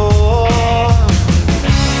for.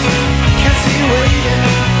 Can't see waiting,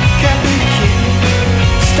 can't be the key.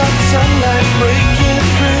 Stop sunlight breaking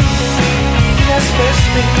through. You guys best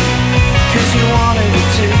me, cause you wanted it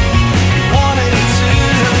to. You wanted it to.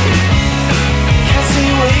 Can't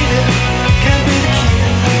see waiting, can't be the key.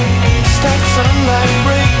 Stop sunlight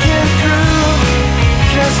breaking through.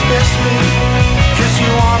 You guys best me, cause you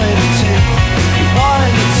wanted it to. You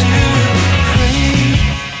wanted it to. Free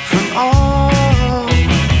from all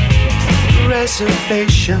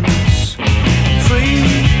reservations,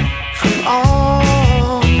 free from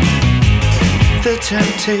all the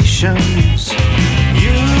temptations.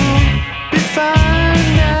 You'll be fine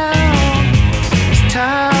now as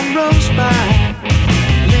time rolls by.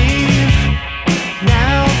 Leave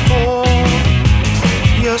now for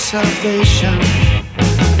your salvation.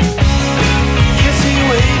 Can't see you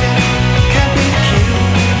waiting, can't be cute.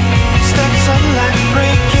 Stop sunlight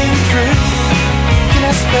breaking through. Can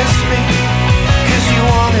I best me, cause you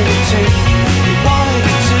wanted it to. You wanted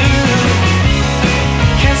it to.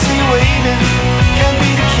 Can't see you waiting, can't be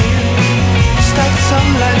the key. Stop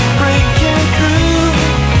sunlight breaking through.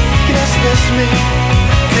 Can I best me,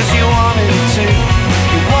 cause you wanted it to.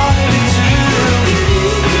 You wanted it to.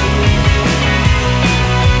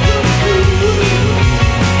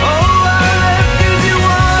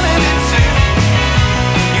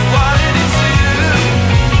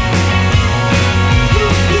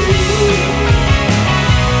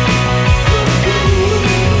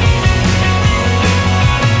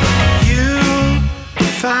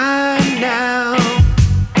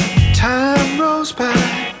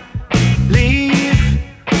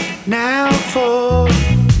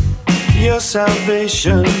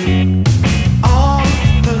 salvation. All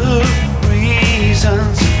the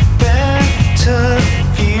reasons, better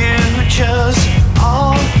futures,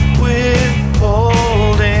 all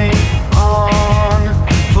withholding on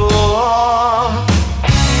for.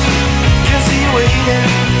 Cause he waiting,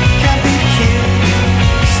 can't be killed.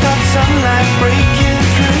 Stop sunlight breaking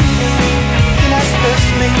through. And that's best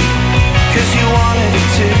me, cause you wanted it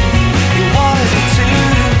to. You wanted it to.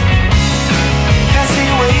 Cause he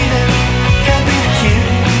waiting, can't be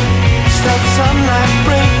cute. Stop sunlight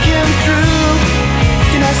breaking through.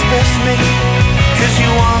 And that's best me, cause you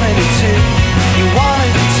wanted it to. You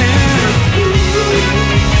wanted it to.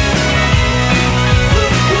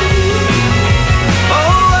 Oh, I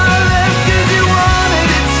left cause you wanted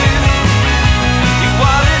it to. You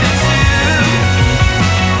wanted it to.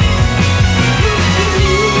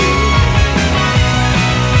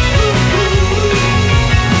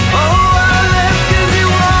 Oh, I left cause you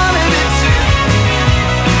wanted it to.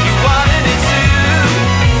 You wanted it to.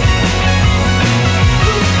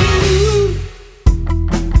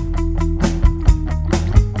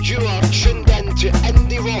 You are tuned in to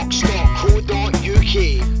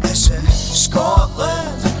indierocks.co.uk. This is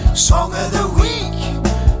Scotland Song of the Week.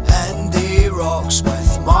 Indie Rocks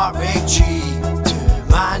with Mark McGee. To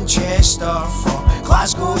Manchester from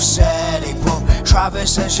Glasgow City Pub.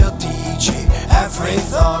 Travis is your DJ every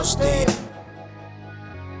Thursday.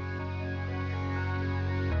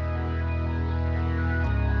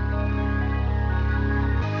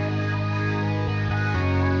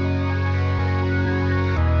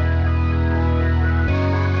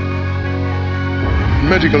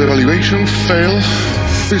 Medical evaluation, fail.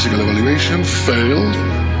 Physical evaluation, fail.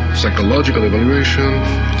 Psychological evaluation,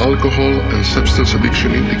 alcohol and substance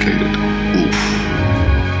addiction indicated. Oof.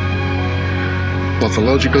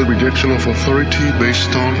 Pathological rejection of authority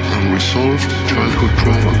based on unresolved childhood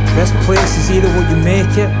trauma. This place is either what you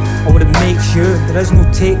make it or what it makes you. There is no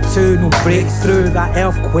take two, no breakthrough. That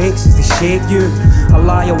earth quakes as they shake you. I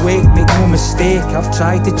lie awake, make no mistake. I've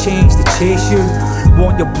tried to change, to chase you.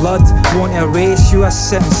 Want your blood, want to erase you. I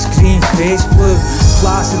sit and scream face blue.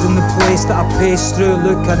 Placid in the place that I pace through.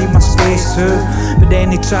 Look, I need my space too. But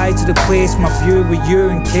then they tried to replace my view with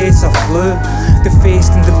you in case I flew.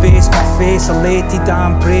 Defaced and debased my face. I laid it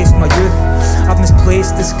down, embraced my youth. I've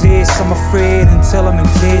misplaced disgrace. I'm afraid until I'm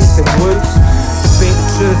encased in woods. Debate the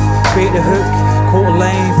truth, bait the hook. Quote a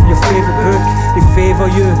line from your favourite book. They favour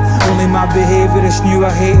you, only my behaviour is new.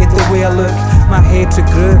 I hated the way I look, my hatred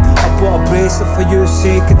grew. I bought a bracelet for you,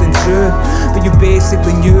 sacred and true. But you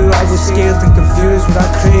basically knew I was scared and confused with that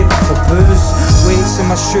craving for booze. Weights in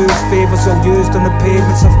my shoes, favours all used on the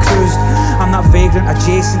pavements I've cruised. I'm that vagrant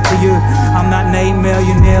adjacent to you. I'm that nightmare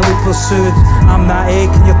you nearly pursued. I'm that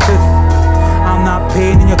ache in your tooth. I'm that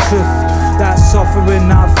pain in your truth. That suffering,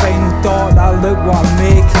 that final thought. That look what I'm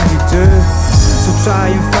making you do. So try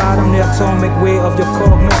and fathom the atomic weight of your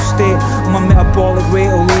cognitive state. My metabolic rate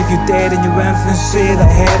will leave you dead in your infancy. The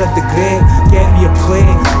head of the great, get me a plate.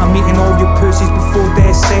 I'm eating all your pussies before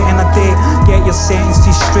they're setting a date. Get your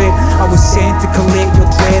sentences straight. I was sent to collect your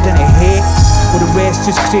dread and hate. Well, the rest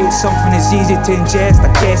just create something that's easy to ingest. I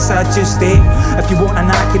guess I just ate. If you want an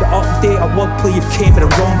accurate update, I would play you came to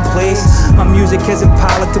the wrong place. My music isn't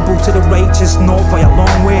palatable to the righteous, not by a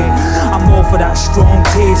long way. I'm all for that strong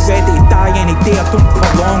taste, ready to die any day. I don't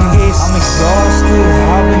prolong haste. I'm exhausted.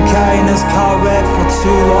 I've been carrying this car wreck for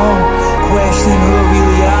too long. Questioning who I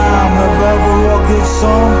really am. Have I ever wrote a good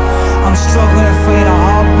song? I'm struggling to find a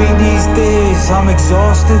heartbeat these days. I'm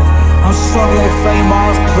exhausted. I'm struggling to find my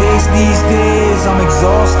place these days. I'm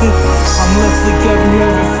exhausted. I'm literally giving you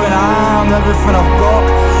everything I am, everything I've got.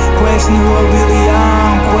 Questioning who I really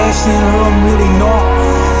am, questioning who I'm really not.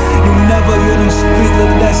 You'll never hear them speak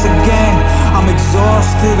like this again. I'm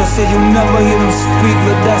exhausted. I said you'll never hear them speak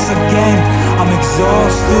like this again. I'm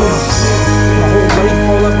exhausted. My whole life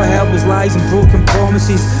all I've had was lies and broken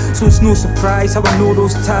promises. So it's no surprise how I know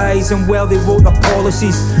those ties and well they wrote the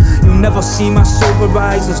policies. You'll never see my sober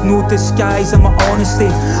eyes, there's no disguise in my honesty.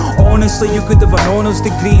 Honestly, you could have an honours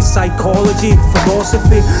degree in psychology,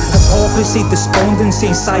 philosophy, hypocrisy, despondency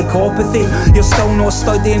and psychopathy. You're still not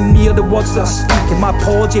studying me or the words that I speak. And my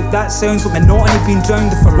apology if that sounds like monotony being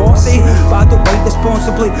drowned in ferocity. But I don't like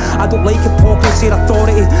responsibly, I don't like hypocrisy and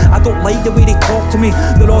authority. I don't like the way they talk to me,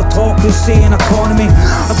 their autocracy and economy.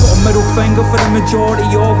 I've got a middle finger for the majority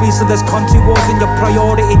of you. Obviously there's country wars and your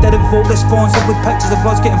priority didn't vote responsibly. Pictures of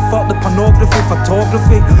us getting fucked with pornography,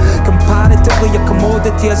 photography. Comparatively your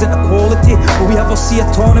commodity isn't equality. Will we ever see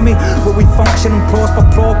autonomy? Will we function and prosper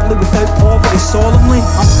properly without poverty solemnly?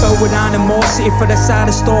 I'm filled with animosity for this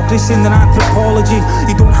aristocracy and their anthropology.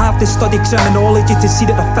 You don't have to study criminology to see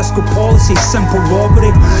that the fiscal policy is simple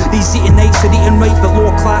robbery. These eating nights are eating right, but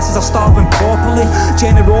lower classes are starving properly.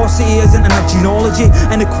 Generosity isn't an genealogy,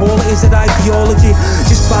 inequality is an ideology.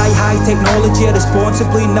 Just buy high technology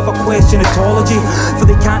responsibly, never question ethology. For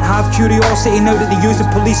they can't have curiosity now that they use the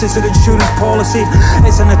police as their insurance policy.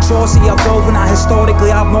 It's an atrocity evolving at a historically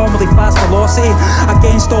abnormally fast velocity,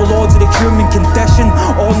 against all odds of the human condition,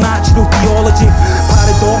 all natural theology.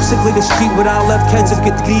 Paradoxically, the street where I live, kids have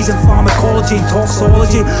got degrees in pharmacology and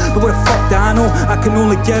toxology. But what the fuck do I know? I can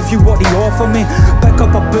only give you what they offer me. Pick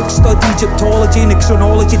up a book, study Egyptology and the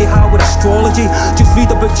chronology they have with astrology. Just read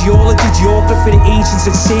about geology, geography, the ancients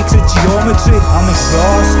and sacred geometry. I'm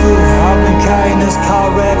exhausted, I've been carrying this car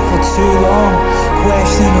wreck for too long,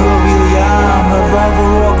 questioning who I really am, if I ever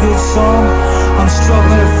wrote a good song. I'm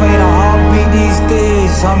struggling to find a heartbeat these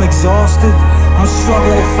days, I'm exhausted. I'm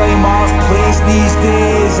struggling to find my place these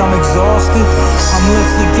days, I'm exhausted. I'm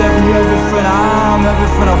literally giving you everything I am,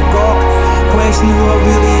 everything I've got, questioning who I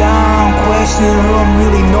really am, questioning who I'm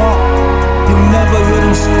really not. You'll never hear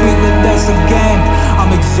them speak like this again,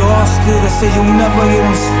 I'm exhausted. I said you'll never hear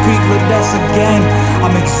them speak like this again,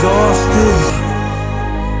 I'm exhausted.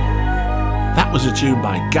 That was a tune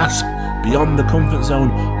by Gasp, Beyond the Comfort Zone,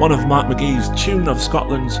 one of Mark McGee's Tune of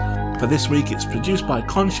Scotland's. For this week it's produced by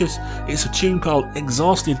Conscious. It's a tune called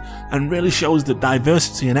Exhausted and really shows the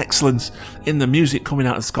diversity and excellence in the music coming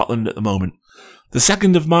out of Scotland at the moment. The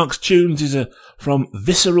second of Mark's tunes is from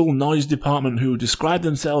Visceral Noise Department, who describe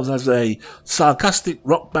themselves as a sarcastic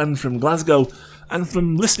rock band from Glasgow, and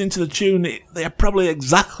from listening to the tune they are probably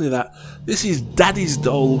exactly that. This is Daddy's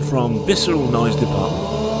Doll from Visceral Noise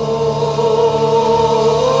Department.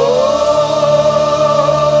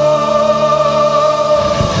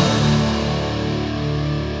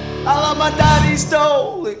 My daddy's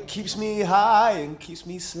doll, it keeps me high and keeps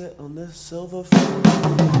me set on the silver floor.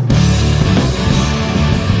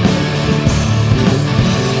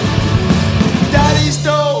 Daddy's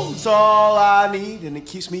doll's all I need and it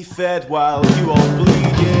keeps me fed while you all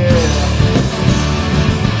bleed, yeah.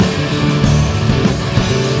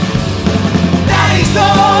 Daddy's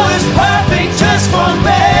doll is perfect just for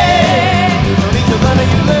me. No need to learn how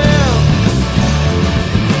you live.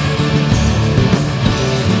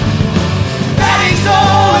 Daddy's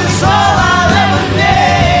doll is all I'll ever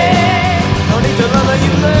need. No need to learn how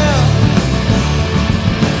you live.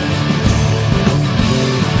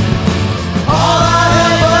 All I'll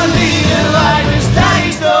ever need in life is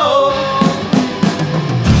Daddy's doll.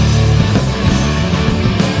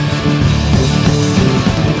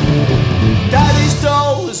 Daddy's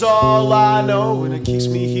doll is all I know, and it keeps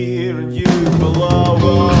me here and you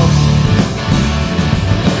below.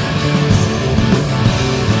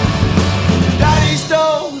 Daddy's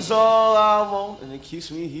doll is all I want, and it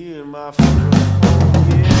keeps me here in my funeral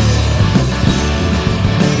home, yeah.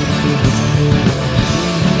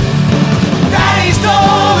 Daddy's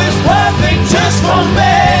doll is perfect just for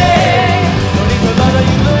me. No need to learn how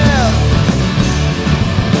you live.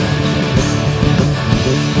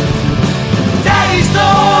 Daddy's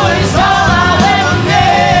doll is all I'll ever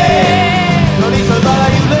need. No need to learn how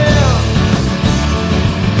you live.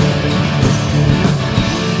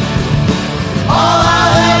 All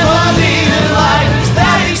I'll ever need in life is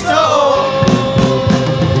Daddy's doll.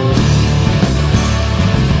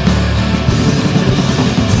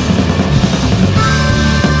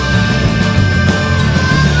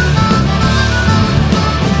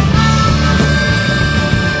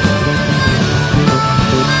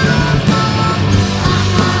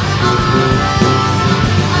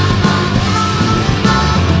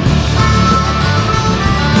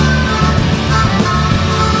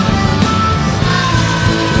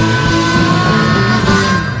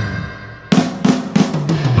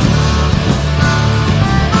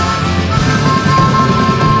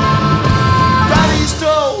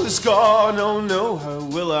 Gone, oh no, how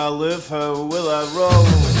will I live, how will I roll?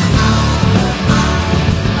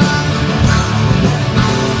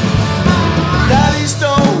 Daddy's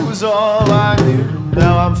doll was all I knew, and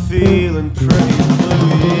now I'm feeling pretty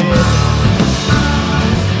blue, yeah.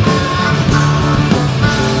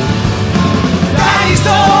 Daddy's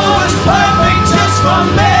doll was perfect just for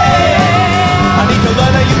me. I need to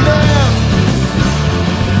learn how you live.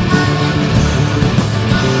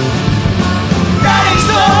 Daddy's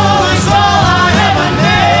doll is all I ever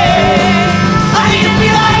need. I need to be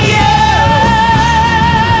like you.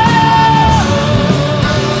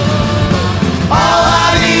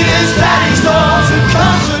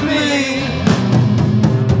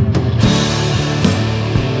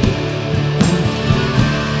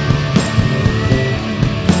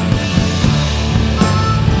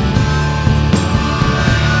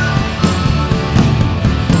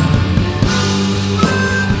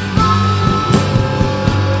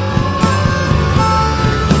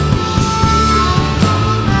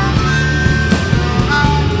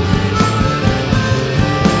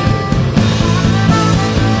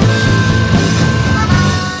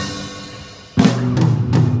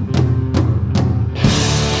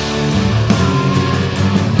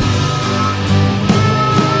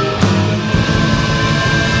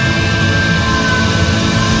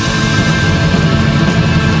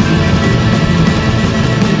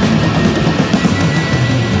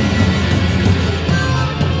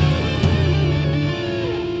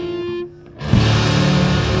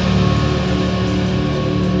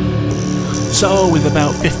 So, with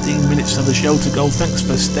about 15 minutes of the show to go, thanks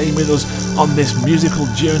for staying with us on this musical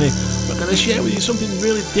journey. We're going to share with you something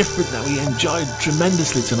really different that we enjoyed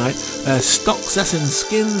tremendously tonight. Stockcess and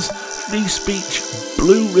Skins, Free Speech,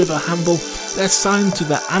 Blue River Handle. They're signed to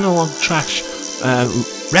the Analog Trash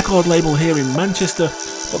record label here in Manchester,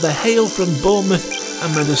 but they hail from Bournemouth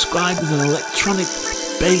and are described as an electronic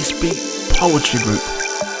bass beat poetry group.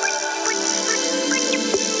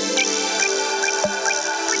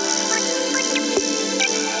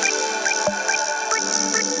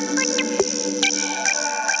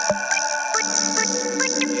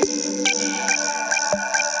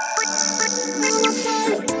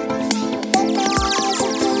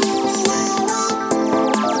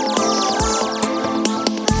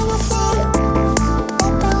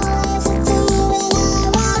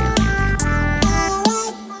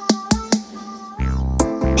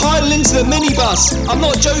 I'm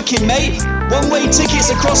not joking, mate. One-way tickets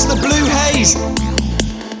across the blue haze.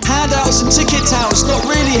 Handouts and ticket touts, not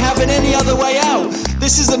really having any other way out.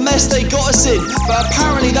 This is the mess they got us in, but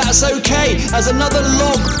apparently that's okay, as another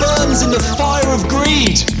log burns in the fire of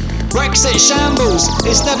greed. Brexit shambles,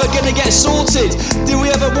 it's never gonna get sorted. Do we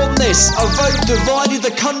ever want this? A vote divided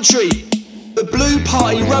the country. The Blue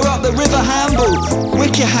Party row up the River Hamble.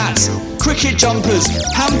 Wicker hats, cricket jumpers,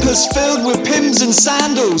 hampers filled with pims and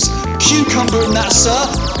sandals. Cucumber in that, sir,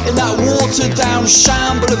 in that watered down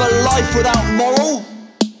shamble of a life without moral.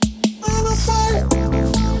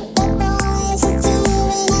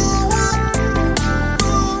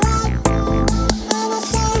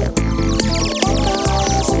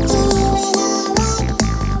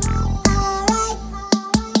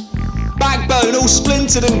 Backbone all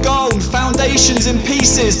splintered and gone, foundations in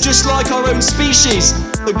pieces, just like our own species.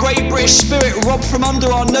 The great British spirit robbed from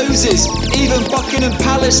under our noses. Even Buckingham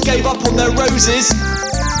Palace gave up on their roses.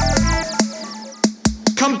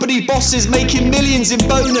 Company bosses making millions in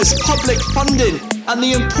bonus, public funding, and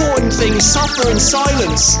the important things suffer in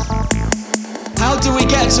silence. How do we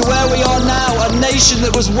get to where we are now? A nation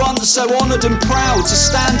that was once so honoured and proud, to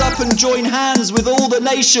stand up and join hands with all the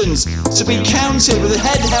nations, to be counted with a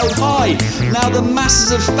head held high. Now the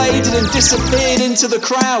masses have faded and disappeared into the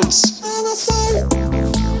crowds.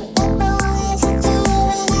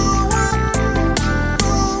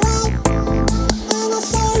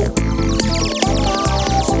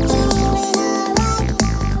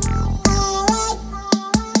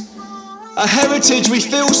 A heritage we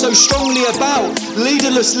feel so strongly about.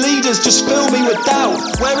 Leaderless leaders just fill me with doubt.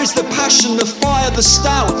 Where is the passion, the fire, the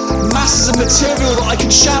stout? Masses of material that I can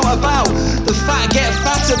shout about. The fat get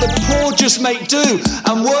fatter, the poor just make do.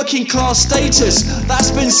 And working class status, that's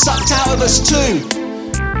been sucked out of us too.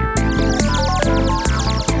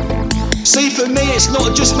 See, for me it's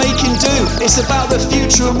not just making do, it's about the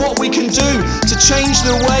future and what we can do to change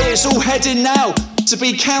the way it's all heading now. To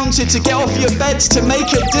be counted, to get off your beds, to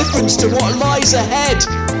make a difference to what lies ahead.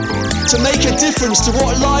 To make a difference to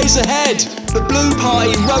what lies ahead. The Blue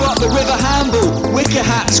Party row up the River Hamble. Wicker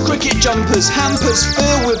hats, cricket jumpers, hampers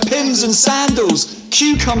filled with pims and sandals.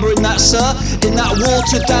 Cucumber in that, sir, in that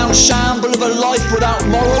watered down shamble of a life without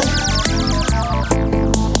moral.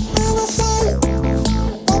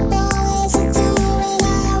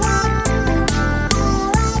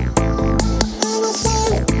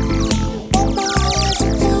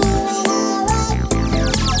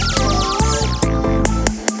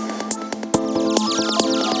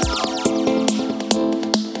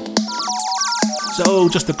 So,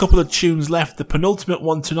 just a couple of tunes left. The penultimate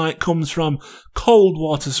one tonight comes from Cold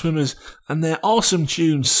Water Swimmers and their awesome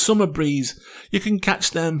tune, Summer Breeze. You can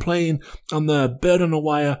catch them playing on the Bird on a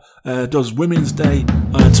Wire does Women's Day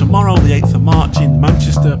tomorrow, the 8th of March in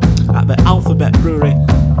Manchester at the Alphabet Brewery.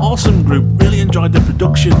 Awesome group, really enjoyed the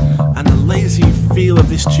production and the lazy feel of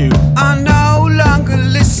this tune. I no longer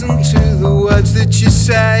listen to the words that you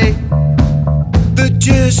say. They're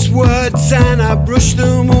just words and I brush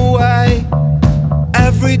them away.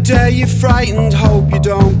 Every day you're frightened, hope you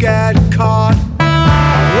don't get caught.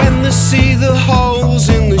 When they see the holes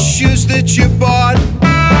in the shoes that you bought.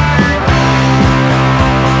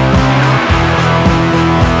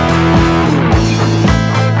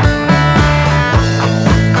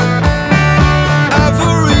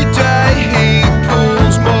 Every day he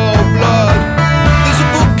pulls more blood. There's a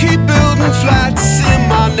bookie building flats in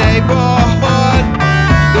my neighborhood.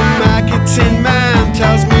 The marketing man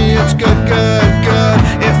tells me it's good.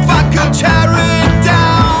 If I could tear it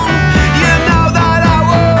down, you know that I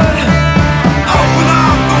would. Open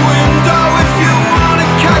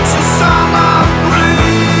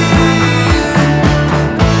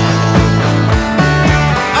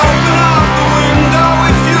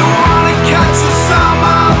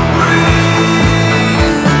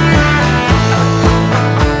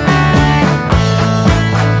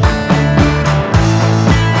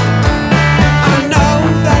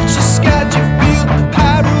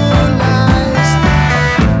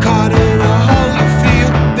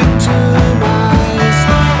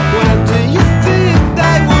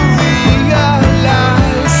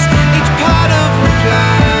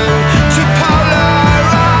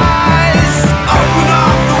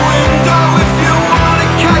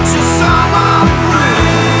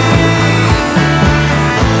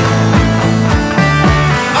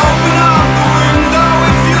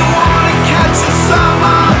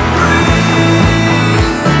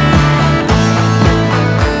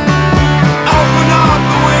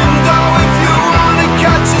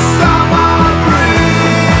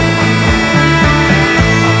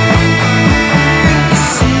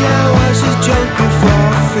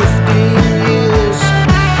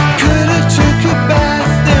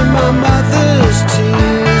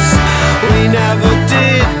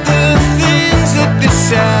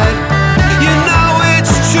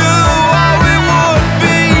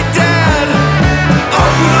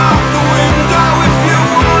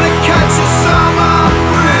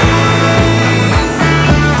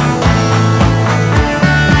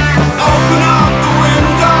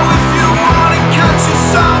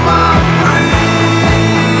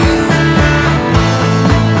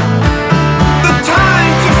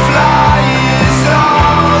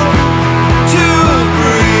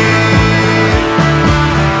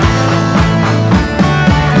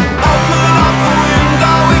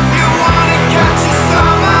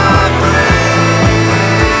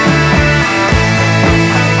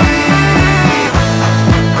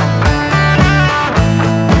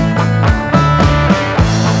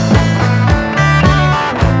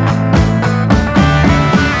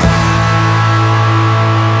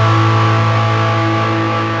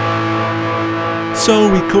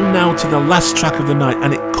come now to the last track of the night,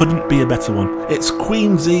 and it couldn't be a better one. It's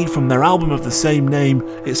Queen Z from their album of the same name.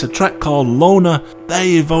 It's a track called Loner.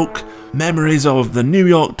 They evoke memories of the New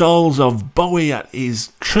York Dolls, of Bowie at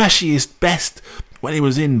his trashiest best when he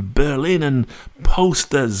was in Berlin and post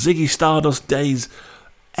the Ziggy Stardust days.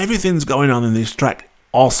 Everything's going on in this track.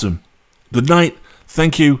 Awesome. Good night,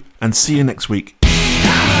 thank you, and see you next week.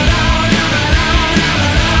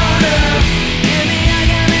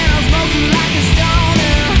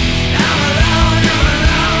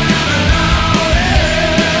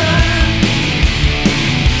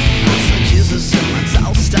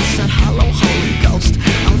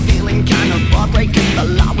 Breaking the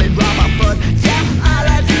law with rubber foot. Yeah, all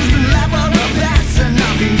I do is level up, that's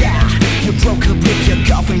enough. Yeah, you broke up with your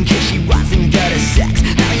girlfriend cause she wasn't good at sex.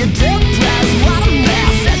 Now you're depressed, what a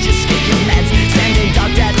mess. That's just kick your meds. Sending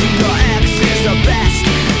dog dad to your ex is the best.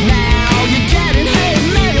 Now you're getting hate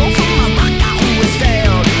mail from a rocker who was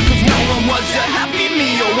failed. Cause no one was a happy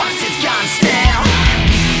meal once it's gone stale.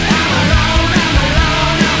 I'm alone, I'm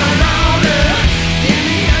alone, I'm alone. Give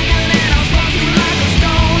me a gun and I'll smoke you like a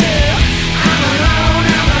stoner. I'm alone,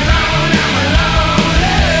 I'm alone, I'm alone.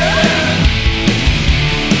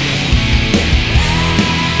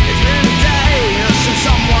 It's been days since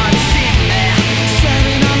someone's seen me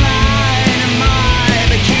standing online in my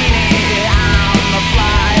bikini. I'm the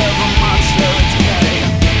fly of a monster today.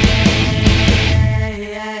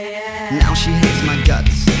 Now she hates my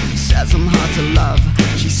guts, says I'm hard to love.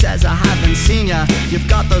 She says I haven't seen ya, you've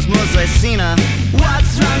got those moves I've seen her.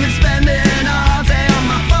 What's wrong with spending all day on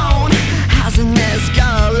my phone? Hasn't this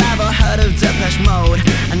girl ever heard of Depeche Mode?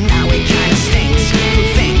 And now it kinda stinks, who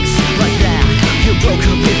thinks like that? You broke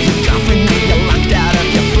up with your girlfriend, now you're locked out of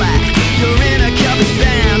your flat. You're in a covers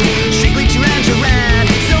band, strictly Duran Duran.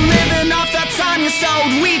 Still living off that time you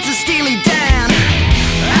sold weed to Steely Dan.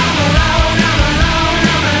 I'm alone, I'm alone,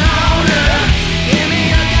 I'm alone. Give me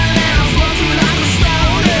a gun and I'll smoke you like a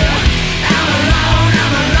stoner. I'm alone,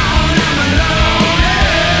 I'm alone, I'm alone.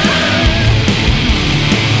 Give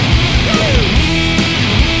me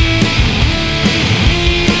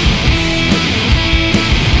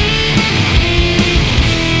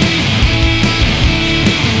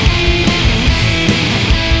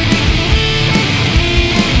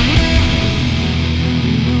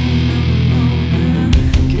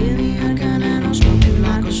a gun and I'll smoke you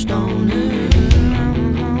like a stoner. I'm alone, I'm alone, I'm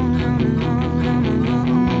alone.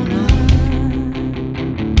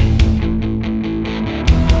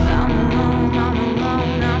 I'm alone, I'm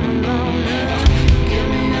alone, I'm alone. Give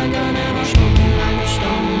me a gun and I'll smoke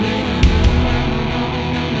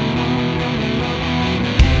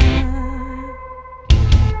you like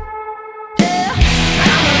a stoner. I'm alone, I'm alone, I'm alone. Yeah,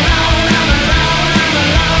 I'm alone, I'm alone, I'm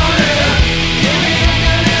alone. Give me a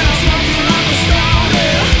gun and I'll smoke you like a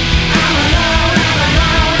stoner. I'm alone, I'm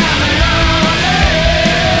alone, I'm alone.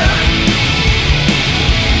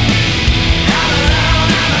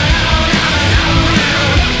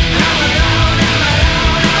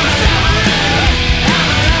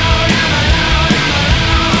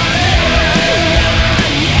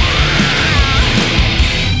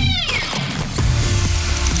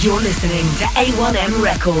 You're listening to A1M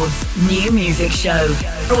Records New Music Show,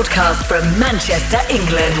 broadcast from Manchester,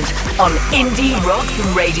 England, on Indie Rocks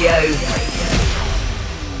Radio.